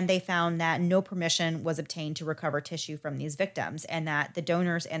 and they found that no permission was obtained to recover tissue from these victims, and that the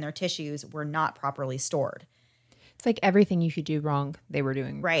donors and their tissues were not properly stored. It's like everything you could do wrong, they were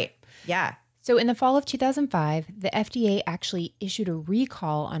doing. Right. Yeah. So in the fall of 2005, the FDA actually issued a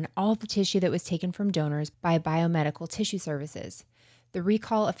recall on all the tissue that was taken from donors by biomedical tissue services. The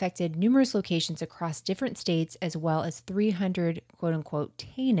recall affected numerous locations across different states, as well as 300 quote-unquote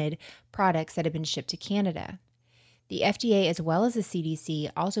tainted products that had been shipped to Canada. The FDA, as well as the CDC,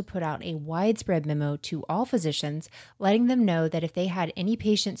 also put out a widespread memo to all physicians, letting them know that if they had any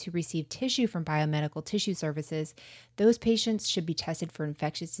patients who received tissue from biomedical tissue services, those patients should be tested for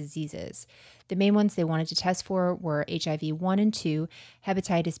infectious diseases. The main ones they wanted to test for were HIV 1 and 2,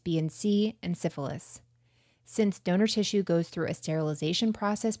 hepatitis B and C, and syphilis. Since donor tissue goes through a sterilization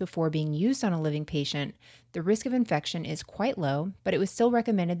process before being used on a living patient, the risk of infection is quite low, but it was still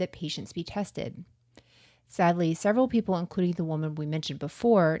recommended that patients be tested. Sadly, several people, including the woman we mentioned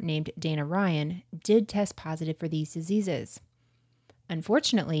before, named Dana Ryan, did test positive for these diseases.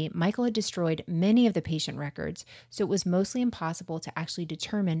 Unfortunately, Michael had destroyed many of the patient records, so it was mostly impossible to actually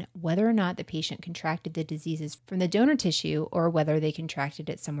determine whether or not the patient contracted the diseases from the donor tissue or whether they contracted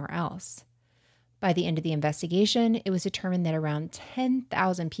it somewhere else. By the end of the investigation, it was determined that around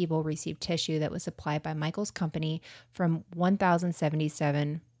 10,000 people received tissue that was supplied by Michael's company from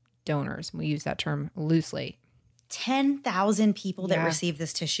 1,077 donors. We use that term loosely. 10,000 people that received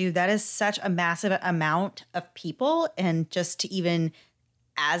this tissue. That is such a massive amount of people. And just to even,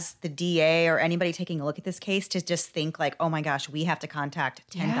 as the DA or anybody taking a look at this case, to just think like, oh my gosh, we have to contact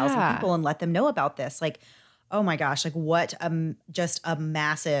 10,000 people and let them know about this. Like, oh my gosh, like what just a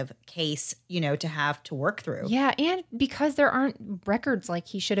massive case, to have to work through. Yeah, and because there aren't records like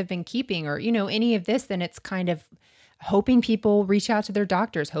he should have been keeping or, any of this, then it's kind of hoping people reach out to their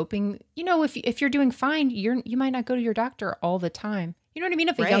doctors, hoping, if you're doing fine, you might not go to your doctor all the time. You know what I mean?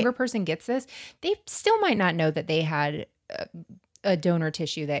 If a younger person gets this, they still might not know that they had a donor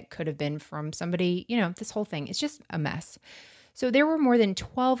tissue that could have been from somebody, this whole thing. It's just a mess. So there were more than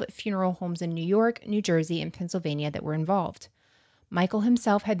 12 funeral homes in New York, New Jersey, and Pennsylvania that were involved. Michael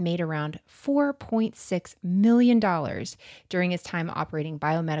himself had made around $4.6 million during his time operating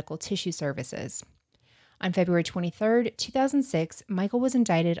biomedical tissue services. On February 23, 2006, Michael was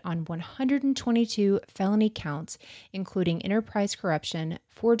indicted on 122 felony counts, including enterprise corruption,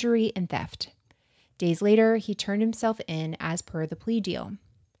 forgery, and theft. Days later, he turned himself in as per the plea deal.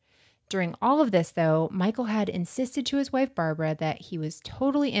 During all of this, though, Michael had insisted to his wife Barbara that he was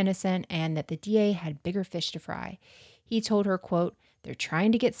totally innocent and that the DA had bigger fish to fry. He told her, quote, "They're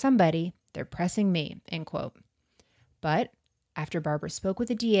trying to get somebody, they're pressing me," end quote. But after Barbara spoke with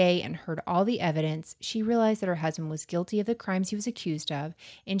the DA and heard all the evidence, she realized that her husband was guilty of the crimes he was accused of,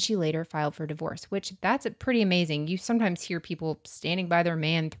 and she later filed for divorce, which that's pretty amazing. You sometimes hear people standing by their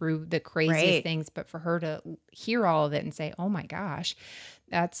man through the craziest things, but for her to hear all of it and say, oh my gosh,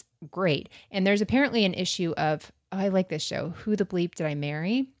 that's great. And there's apparently an issue of, I like this show, Who the Bleep Did I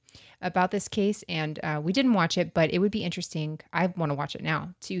Marry? About this case, and we didn't watch it, but it would be interesting, I want to watch it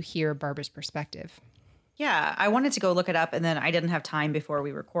now, to hear Barbara's perspective. Yeah, I wanted to go look it up, and then I didn't have time before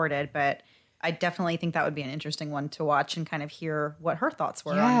we recorded, but I definitely think that would be an interesting one to watch and kind of hear what her thoughts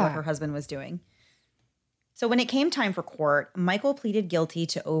were on what her husband was doing. So when it came time for court, Michael pleaded guilty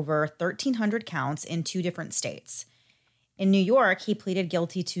to over 1,300 counts in 2 different states. In New York, he pleaded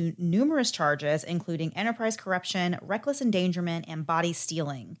guilty to numerous charges, including enterprise corruption, reckless endangerment, and body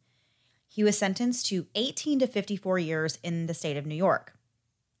stealing. He was sentenced to 18 to 54 years in the state of New York.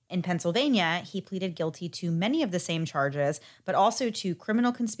 In Pennsylvania, he pleaded guilty to many of the same charges, but also to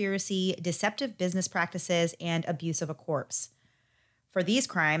criminal conspiracy, deceptive business practices, and abuse of a corpse. For these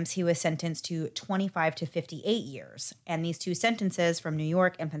crimes, he was sentenced to 25 to 58 years, and these 2 sentences from New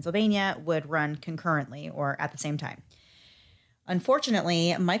York and Pennsylvania would run concurrently or at the same time.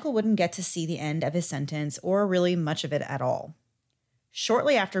 Unfortunately, Michael wouldn't get to see the end of his sentence or really much of it at all.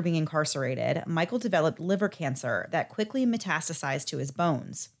 Shortly after being incarcerated, Michael developed liver cancer that quickly metastasized to his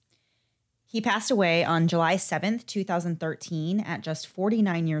bones. He passed away on July 7th, 2013 at just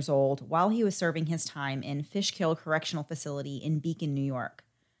 49 years old while he was serving his time in Fishkill Correctional Facility in Beacon, New York.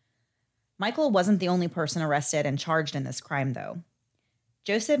 Michael wasn't the only person arrested and charged in this crime, though.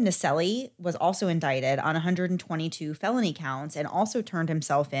 Joseph Naselli was also indicted on 122 felony counts and also turned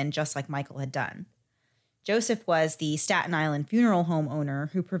himself in just like Michael had done. Joseph was the Staten Island funeral home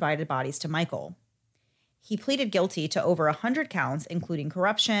owner who provided bodies to Michael. He pleaded guilty to over 100 counts, including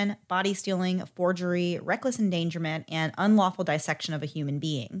corruption, body stealing, forgery, reckless endangerment, and unlawful dissection of a human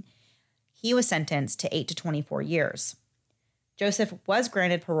being. He was sentenced to 8 to 24 years. Joseph was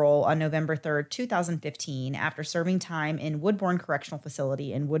granted parole on November 3rd, 2015, after serving time in Woodbourne Correctional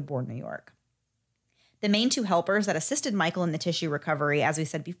Facility in Woodbourne, New York. The main 2 helpers that assisted Michael in the tissue recovery, as we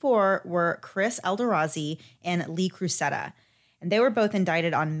said before, were Chris Elderazi and Lee Crusetta. And they were both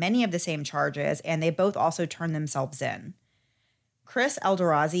indicted on many of the same charges, and they both also turned themselves in. Chris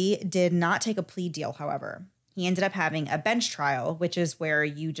Elderazi did not take a plea deal, however. He ended up having a bench trial, which is where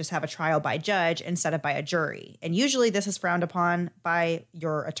you just have a trial by judge instead of by a jury. And usually this is frowned upon by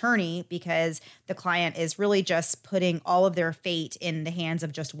your attorney because the client is really just putting all of their fate in the hands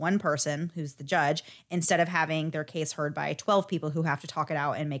of just one person, who's the judge, instead of having their case heard by 12 people who have to talk it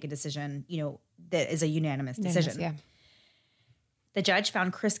out and make a decision, that is a unanimous decision. Yeah. The judge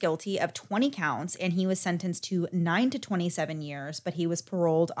found Chris guilty of 20 counts, and he was sentenced to 9 to 27 years, but he was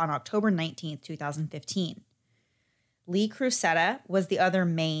paroled on October 19th, 2015. Lee Crusetta was the other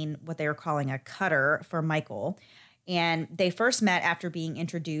main, what they were calling a cutter for Michael. And they first met after being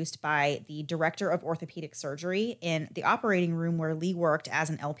introduced by the director of orthopedic surgery in the operating room where Lee worked as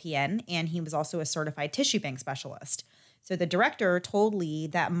an LPN, and he was also a certified tissue bank specialist. So the director told Lee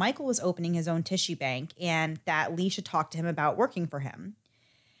that Michael was opening his own tissue bank and that Lee should talk to him about working for him.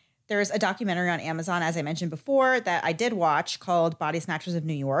 There's a documentary on Amazon, as I mentioned before, that I did watch called Body Snatchers of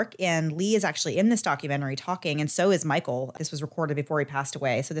New York. And Lee is actually in this documentary talking, and so is Michael. This was recorded before he passed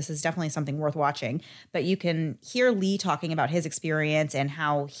away, so this is definitely something worth watching. But you can hear Lee talking about his experience and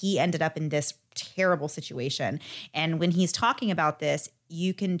how he ended up in this terrible situation. And when he's talking about this,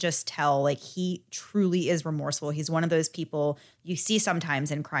 you can just tell, like, he truly is remorseful. He's one of those people you see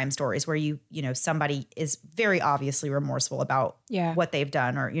sometimes in crime stories where somebody is very obviously remorseful about what they've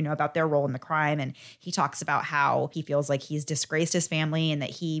done or, about their role in the crime. And he talks about how he feels like he's disgraced his family and that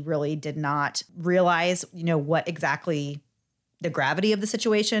he really did not realize, what exactly the gravity of the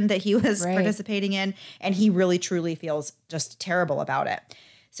situation that he was participating in. And he really, truly feels just terrible about it.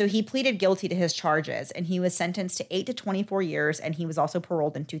 So he pleaded guilty to his charges, and he was sentenced to 8 to 24 years, and he was also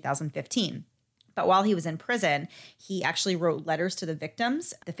paroled in 2015. But while he was in prison, he actually wrote letters to the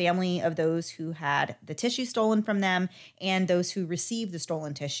victims, the family of those who had the tissue stolen from them, and those who received the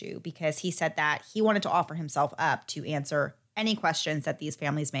stolen tissue, because he said that he wanted to offer himself up to answer any questions that these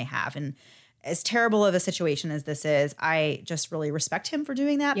families may have. And as terrible of a situation as this is, I just really respect him for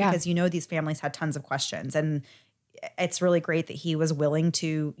doing that because, these families had tons of questions. And it's really great that he was willing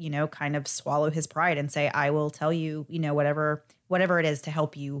to, kind of swallow his pride and say, I will tell you, whatever it is to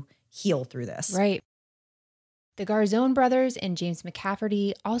help you heal through this. Right. The Garzone brothers and James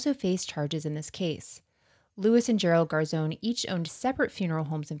McCafferty also faced charges in this case. Louis and Gerald Garzone each owned separate funeral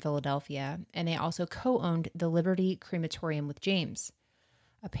homes in Philadelphia, and they also co-owned the Liberty Crematorium with James.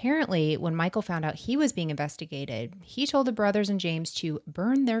 Apparently, when Michael found out he was being investigated, he told the brothers and James to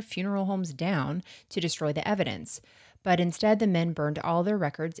burn their funeral homes down to destroy the evidence, but instead the men burned all their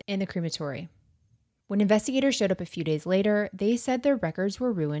records in the crematory. When investigators showed up a few days later, they said their records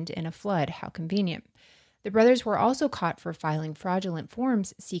were ruined in a flood. How convenient. The brothers were also caught for filing fraudulent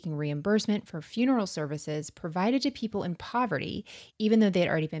forms seeking reimbursement for funeral services provided to people in poverty, even though they had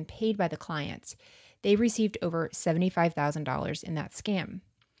already been paid by the clients. They received over $75,000 in that scam.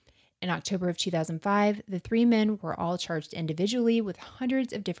 In October of 2005, the three men were all charged individually with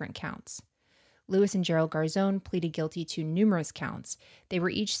hundreds of different counts. Louis and Gerald Garzone pleaded guilty to numerous counts. They were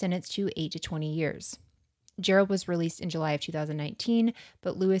each sentenced to 8 to 20 years. Gerald was released in July of 2019,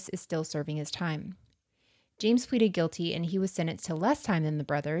 but Louis is still serving his time. James pleaded guilty, and he was sentenced to less time than the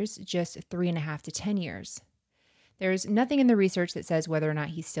brothers, just 3.5 to 10 years. There's nothing in the research that says whether or not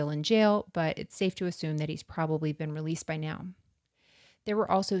he's still in jail, but it's safe to assume that he's probably been released by now. There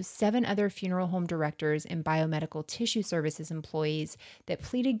were also 7 other funeral home directors and biomedical tissue services employees that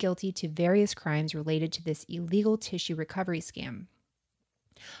pleaded guilty to various crimes related to this illegal tissue recovery scam.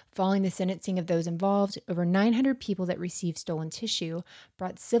 Following the sentencing of those involved, over 900 people that received stolen tissue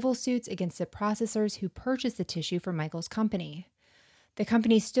brought civil suits against the processors who purchased the tissue from Michael's company. The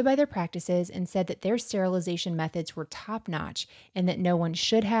company stood by their practices and said that their sterilization methods were top-notch and that no one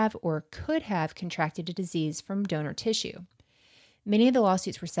should have or could have contracted a disease from donor tissue. Many of the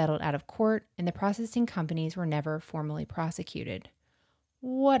lawsuits were settled out of court, and the processing companies were never formally prosecuted.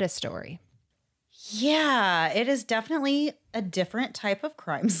 What a story. Yeah, it is definitely a different type of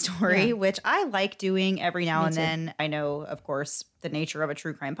crime story, which I like doing every now and then. I know, of course, the nature of a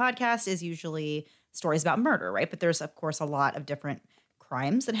true crime podcast is usually stories about murder, right? But there's, of course, a lot of different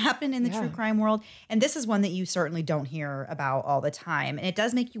crimes that happen in the true crime world. And this is one that you certainly don't hear about all the time. And it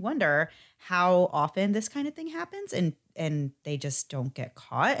does make you wonder how often this kind of thing happens and they just don't get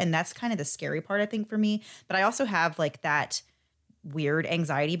caught. And that's kind of the scary part, I think, for me. But I also have like that weird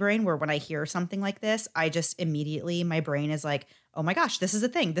anxiety brain where when I hear something like this, I just immediately, my brain is like, oh my gosh, this is a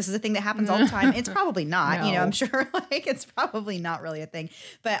thing. This is a thing that happens all the time. It's probably not, No. I'm sure like it's probably not really a thing,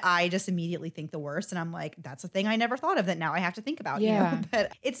 but I just immediately think the worst. And I'm like, that's a thing I never thought of that now I have to think about,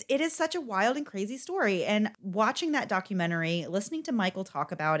 but it is such a wild and crazy story. And watching that documentary, listening to Michael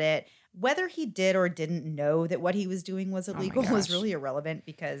talk about it, whether he did or didn't know that what he was doing was illegal was really irrelevant,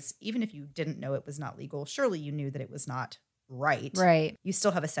 because even if you didn't know it was not legal, surely you knew that it was not right. You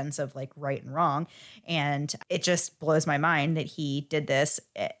still have a sense of like right and wrong. And it just blows my mind that he did this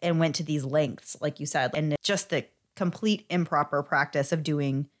and went to these lengths, like you said, and just the complete improper practice of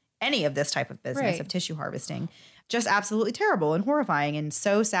doing any of this type of business of tissue harvesting. Just absolutely terrible and horrifying, and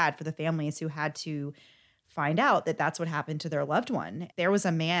so sad for the families who had to find out that that's what happened to their loved one. There was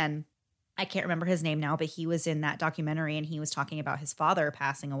a man, I can't remember his name now, but he was in that documentary and he was talking about his father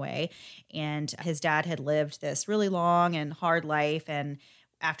passing away, and his dad had lived this really long and hard life. And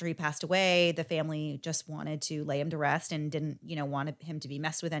after he passed away, the family just wanted to lay him to rest and didn't, want him to be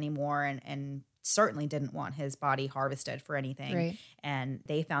messed with anymore, and certainly didn't want his body harvested for anything. Right. And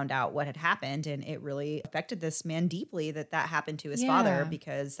they found out what had happened, and it really affected this man deeply that happened to his father,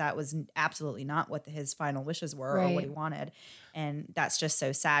 because that was absolutely not what his final wishes were or what he wanted. And that's just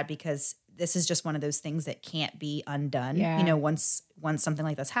so sad, because this is just one of those things that can't be undone. Once something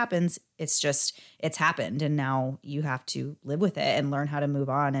like this happens, it's happened, and now you have to live with it and learn how to move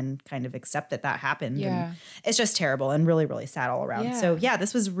on and kind of accept that happened. And it's just terrible and really, really sad all around. So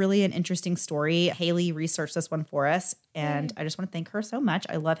this was really an interesting story. Haley researched this one for us, and I just want to thank her so much.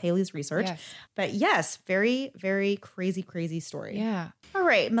 I love Haley's research. But very, very crazy, crazy story. Yeah. All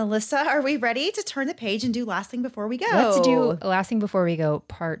right, Melissa, are we ready to turn the page and do Last Thing Before We Go? Let's do Last Thing Before We Go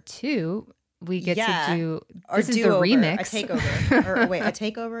part 2. We get to do, this is the remix. A takeover. Or wait, a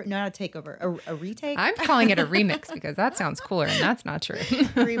takeover? No, not a takeover. A retake? I'm calling it a remix because that sounds cooler, and that's not true.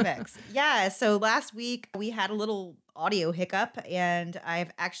 Remix. Yeah, so last week we had a little audio hiccup, and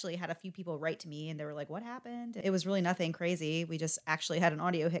I've actually had a few people write to me, and they were like, what happened? It was really nothing crazy. We just actually had an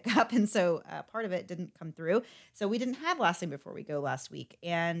audio hiccup, and so part of it didn't come through. So we didn't have Last Thing Before We Go last week,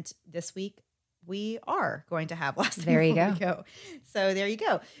 and this week we are going to have Last Thing Before We Go. So there you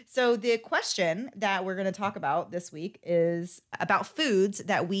go. So the question that we're going to talk about this week is about foods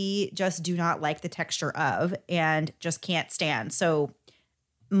that we just do not like the texture of and just can't stand. So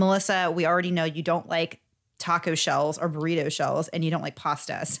Melissa, we already know you don't like taco shells or burrito shells, and you don't like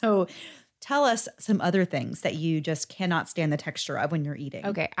pasta. So tell us some other things that you just cannot stand the texture of when you're eating.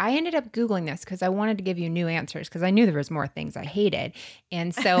 Okay. I ended up Googling this because I wanted to give you new answers, because I knew there was more things I hated.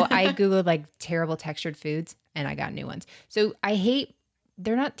 And so I Googled like terrible textured foods, and I got new ones. So I hate,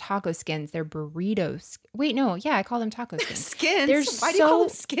 they're not taco skins, they're burritos. Wait, no. Yeah, I call them taco skins. Skins? Why do you call them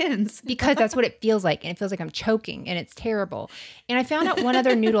skins? Because that's what it feels like. And it feels like I'm choking, and it's terrible. And I found out one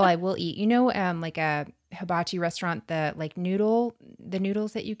other noodle I will eat. Like a hibachi restaurant, the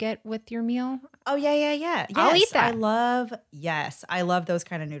noodles that you get with your meal. Oh, yeah. Yes, I'll eat that. I love those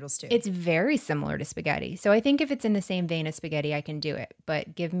kind of noodles too. It's very similar to spaghetti. So I think if it's in the same vein as spaghetti, I can do it.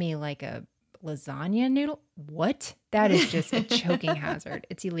 But give me like a lasagna noodle. What? That is just a choking hazard.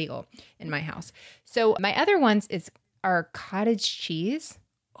 It's illegal in my house. So my other ones are cottage cheese.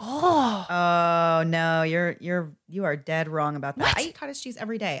 Oh no, you are dead wrong about that. What? I eat cottage cheese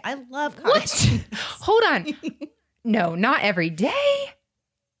every day. I love cottage cheese. Hold on. No, not every day.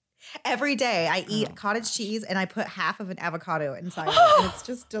 Every day I eat cottage cheese, and I put half of an avocado inside it, and it's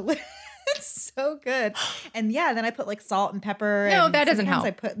just delicious. It's so good. And then I put like salt and pepper. No, and that doesn't help.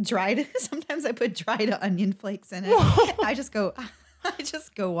 Sometimes I put dried onion flakes in it. I just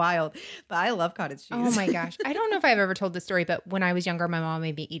go wild. But I love cottage cheese. Oh my gosh. I don't know if I've ever told this story, but when I was younger, my mom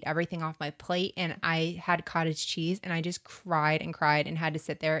made me eat everything off my plate, and I had cottage cheese, and I just cried and cried and had to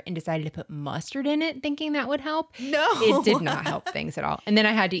sit there and decided to put mustard in it, thinking that would help. No. It did not help things at all. And then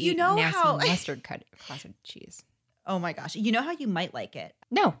I had to eat nasty mustard cottage cheese. Oh my gosh. You know how you might like it?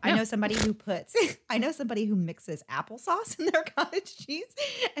 No. I know somebody who mixes applesauce in their cottage cheese.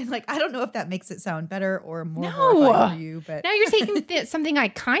 And like, I don't know if that makes it sound better or more horrifying for you, but now you're taking something I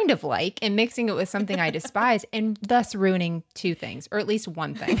kind of like and mixing it with something I despise, and thus ruining two things, or at least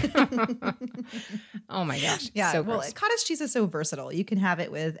one thing. Oh my gosh. Yeah. So well, gross. cottage cheese is so versatile. You can have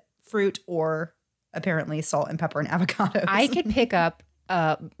it with fruit or apparently salt and pepper and avocados. I could pick up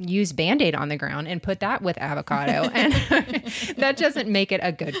use Band-Aid on the ground and put that with avocado, and that doesn't make it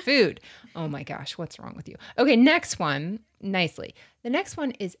a good food. Oh my gosh, what's wrong with you? Okay, next one, nicely. The next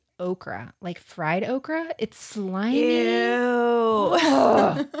one is okra, like fried okra. It's slimy. Ew.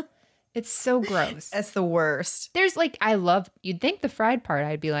 Oh, It's so gross. That's the worst. There's like, you'd think the fried part,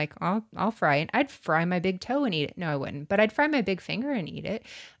 I'd be like, I'll fry it. I'd fry my big toe and eat it. No, I wouldn't. But I'd fry my big finger and eat it.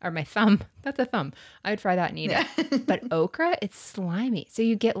 Or my thumb. That's a thumb. I'd fry that and eat it. But okra, it's slimy. So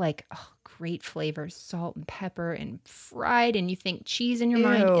you get like, great flavors, salt and pepper and fried. And you think cheese in your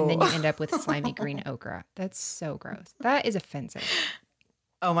mind. And then you end up with slimy green okra. That's so gross. That is offensive.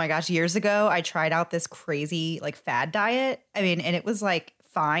 Oh my gosh. Years ago, I tried out this crazy like fad diet. I mean, and it was like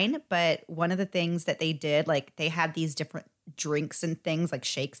fine. But one of the things that they did, like they had these different drinks and things like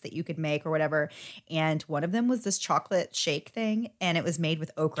shakes that you could make or whatever. And one of them was this chocolate shake thing. And it was made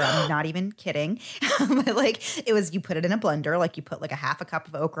with okra. I'm not even kidding. But like it was, you put it in a blender, like you put like a half a cup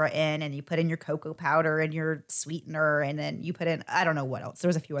of okra in and you put in your cocoa powder and your sweetener. And then you put in, I don't know what else. There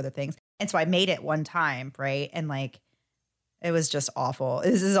was a few other things. And so I made it one time. Right. And like, it was just awful.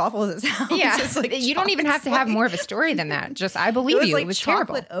 It was as awful as it sounds. Yeah, it's like you don't even have to have more of a story than that. Just, I believe you. Like it was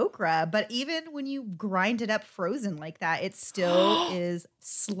chocolate terrible. okra, but even when you grind it up frozen like that, it still is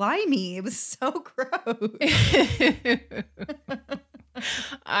slimy. It was so gross.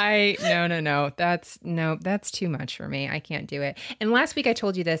 No. That's too much for me. I can't do it. And last week I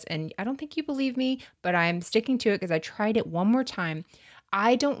told you this, and I don't think you believe me, but I'm sticking to it because I tried it one more time.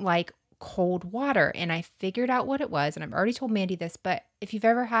 I don't like cold water, and I figured out what it was, and I've already told Mandy this, but if you've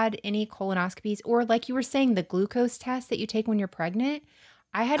ever had any colonoscopies, or like you were saying, the glucose test that you take when you're pregnant,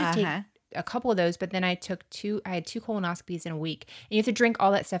 I had to take a couple of those, but then I had two colonoscopies in a week, and you have to drink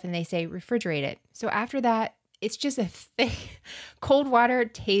all that stuff, and they say refrigerate it. So after that, it's just a thick cold water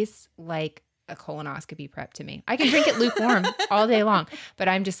tastes like a colonoscopy prep to me. I can drink it lukewarm all day long, but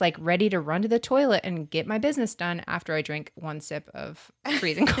I'm just like ready to run to the toilet and get my business done after I drink one sip of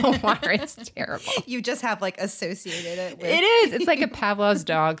freezing cold water. It's terrible. You just have like associated it with. It is. It's like a Pavlov's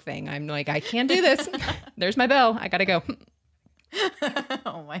dog thing. I'm like, I can't do this. There's my bell. I got to go.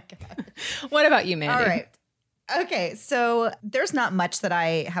 Oh my God. What about you, Mandy? All right. Okay, so there's not much that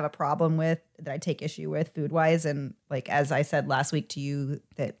I have a problem with, that I take issue with food-wise. And like, as I said last week to you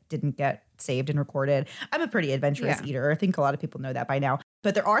that didn't get saved and recorded, I'm a pretty adventurous eater. I think a lot of people know that by now.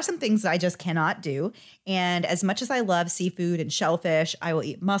 But there are some things that I just cannot do. And as much as I love seafood and shellfish, I will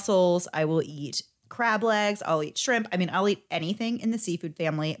eat mussels, I will eat crab legs, I'll eat shrimp. I mean, I'll eat anything in the seafood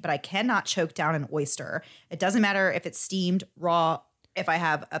family, but I cannot choke down an oyster. It doesn't matter if it's steamed, raw, if I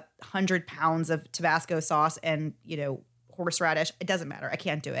have 100 pounds of Tabasco sauce and, horseradish, it doesn't matter. I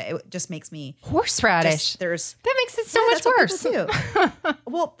can't do it. It just makes me horseradish. That makes it so much worse.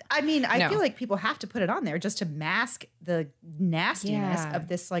 Well, I mean, I feel like people have to put it on there just to mask the nastiness of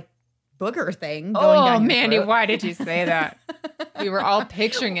this like booger thing going down your Mandy, throat. why did you say that? We were all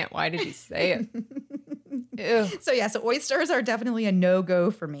picturing it. Why did you say it? Ew. So oysters are definitely a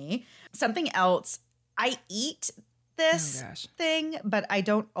no-go for me. Something else, I eat this thing, but I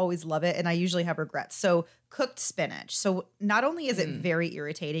don't always love it, and I usually have regrets. So cooked spinach. So not only is it very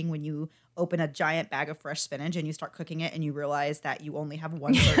irritating when you open a giant bag of fresh spinach and you start cooking it and you realize that you only have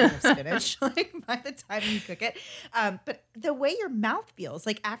one serving of spinach like by the time you cook it, but the way your mouth feels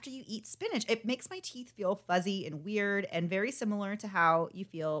like after you eat spinach, it makes my teeth feel fuzzy and weird, and very similar to how you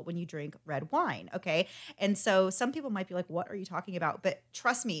feel when you drink red wine. Okay. And so some people might be like, what are you talking about? But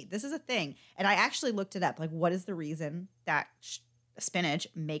trust me, this is a thing. And I actually looked it up. Like, what is the reason that spinach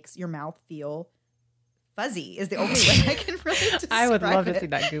makes your mouth feel fuzzy is the only way I can really describe it. I would love to see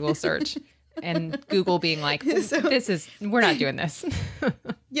that Google search, and Google being like, we're not doing this.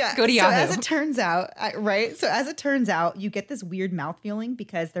 Yeah. Go to Yahoo. So as it turns out, you get this weird mouth feeling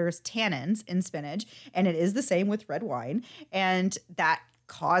because there's tannins in spinach, and it is the same with red wine. And that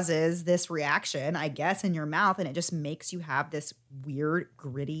causes this reaction, I guess, in your mouth, and it just makes you have this weird,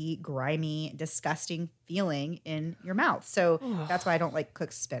 gritty, grimy, disgusting feeling in your mouth. So that's why I don't like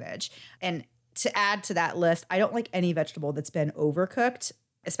cooked spinach. And to add to that list, I don't like any vegetable that's been overcooked,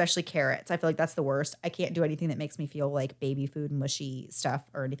 especially carrots. I feel like that's the worst. I can't do anything that makes me feel like baby food, mushy stuff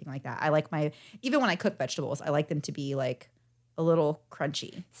or anything like that. I like even when I cook vegetables, I like them to be like a little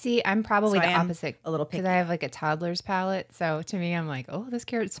crunchy. See, I'm probably the opposite. A little picky. Because I have like a toddler's palate. So to me, I'm like, oh, this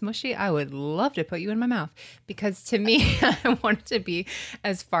carrot's mushy. I would love to put you in my mouth. Because to me, I want it to be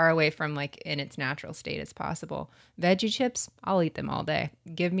as far away from like in its natural state as possible. Veggie chips, I'll eat them all day.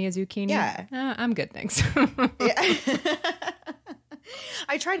 Give me a zucchini. Yeah. I'm good, thanks. Yeah.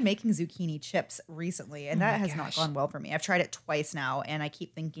 I tried making zucchini chips recently, and that has not gone well for me. I've tried it twice now, and I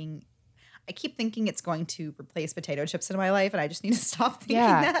keep thinking it's going to replace potato chips in my life, and I just need to stop thinking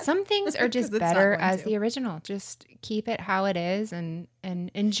that. Some things are just better as the original. Just keep it how it is and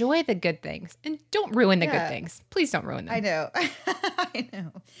enjoy the good things. And don't ruin the good things. Please don't ruin them. I know. I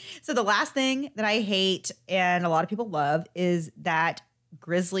know. So the last thing that I hate and a lot of people love is that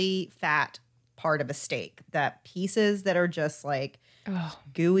grizzly fat part of a steak, that pieces that are just like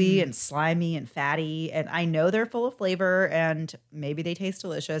gooey and slimy and fatty. And I know they're full of flavor and maybe they taste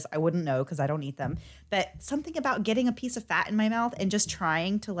delicious. I wouldn't know because I don't eat them. But something about getting a piece of fat in my mouth and just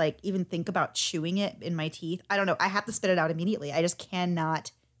trying to like even think about chewing it in my teeth. I don't know. I have to spit it out immediately. I just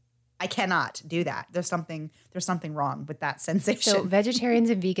cannot. I cannot do that. There's something wrong with that sensation. So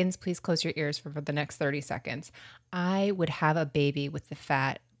vegetarians and vegans, please close your ears for the next 30 seconds. I would have a baby with the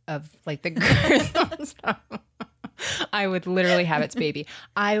fat of like the grizzly stuff. I would literally have its baby.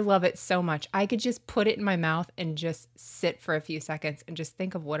 I love it so much. I could just put it in my mouth and just sit for a few seconds and just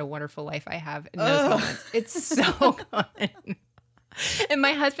think of what a wonderful life I have in those moments. It's so good. And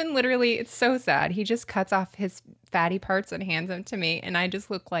my husband literally, it's so sad. He just cuts off his fatty parts and hands them to me. And I just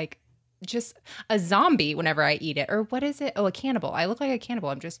look like just a zombie whenever I eat it. Or what is it? Oh, a cannibal. I look like a cannibal.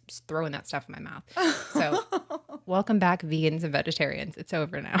 I'm just throwing that stuff in my mouth. So welcome back, vegans and vegetarians. It's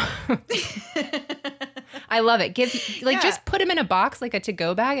over now. I love it. Just put them in a box, like a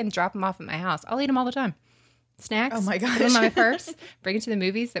to-go bag, and drop them off at my house. I'll eat them all the time. Snacks. Oh my gosh. Put them in my purse. Bring it to the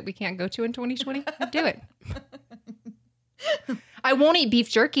movies that we can't go to in 2020. I'd do it. I won't eat beef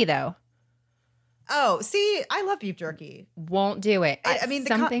jerky though. Oh, see, I love beef jerky. Won't do it. I mean,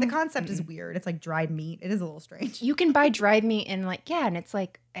 the concept is weird. It's like dried meat. It is a little strange. You can buy dried meat and and it's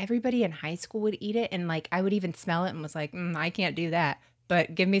like everybody in high school would eat it. And like, I would even smell it and was like, I can't do that.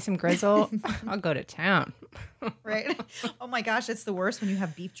 But give me some grizzle, I'll go to town. Right? Oh my gosh, it's the worst when you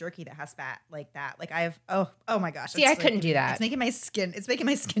have beef jerky that has fat like that. Like I have, oh my gosh. See, I couldn't do that. It's making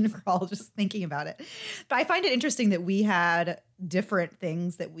my skin crawl just thinking about it. But I find it interesting that we had different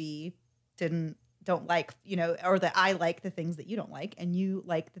things that we don't like, or that I like the things that you don't like and you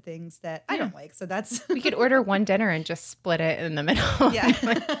like the things that I don't like. So that's we could order one dinner and just split it in the middle.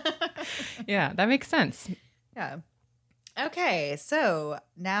 Yeah. Yeah, that makes sense. Yeah. Okay, so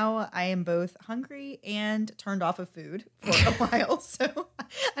now I am both hungry and turned off of food for a while. So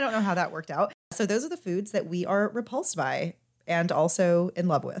I don't know how that worked out. So those are the foods that we are repulsed by and also in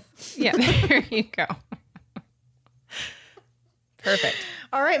love with. Yeah, there you go. Perfect.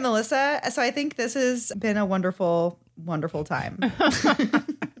 All right, Melissa. So I think this has been a wonderful, wonderful time.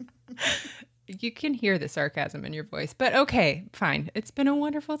 You can hear the sarcasm in your voice, but okay, fine. It's been a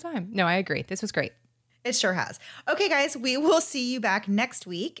wonderful time. No, I agree. This was great. It sure has. Okay, guys, we will see you back next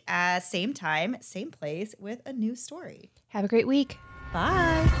week at same time, same place with a new story. Have a great week.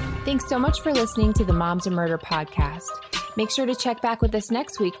 Bye. Thanks so much for listening to the Moms and Murder podcast. Make sure to check back with us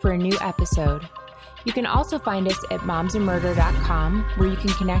next week for a new episode. You can also find us at momsandmurder.com, where you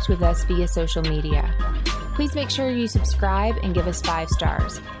can connect with us via social media. Please make sure you subscribe and give us 5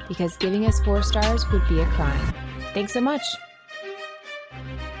 stars, because giving us 4 stars would be a crime. Thanks so much.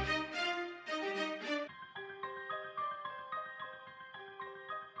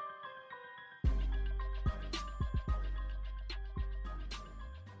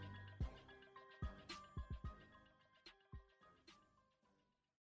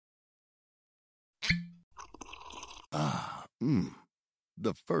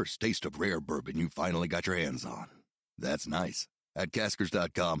 The first taste of rare bourbon you finally got your hands on. That's nice. At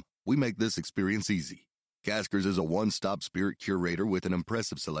Caskers.com, we make this experience easy. Caskers is a one-stop spirit curator with an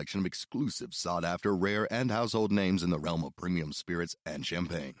impressive selection of exclusive, sought-after, rare, and household names in the realm of premium spirits and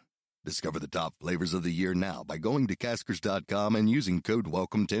champagne. Discover the top flavors of the year now by going to Caskers.com and using code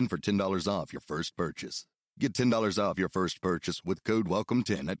WELCOME10 for $10 off your first purchase. Get $10 off your first purchase with code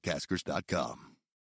WELCOME10 at Caskers.com.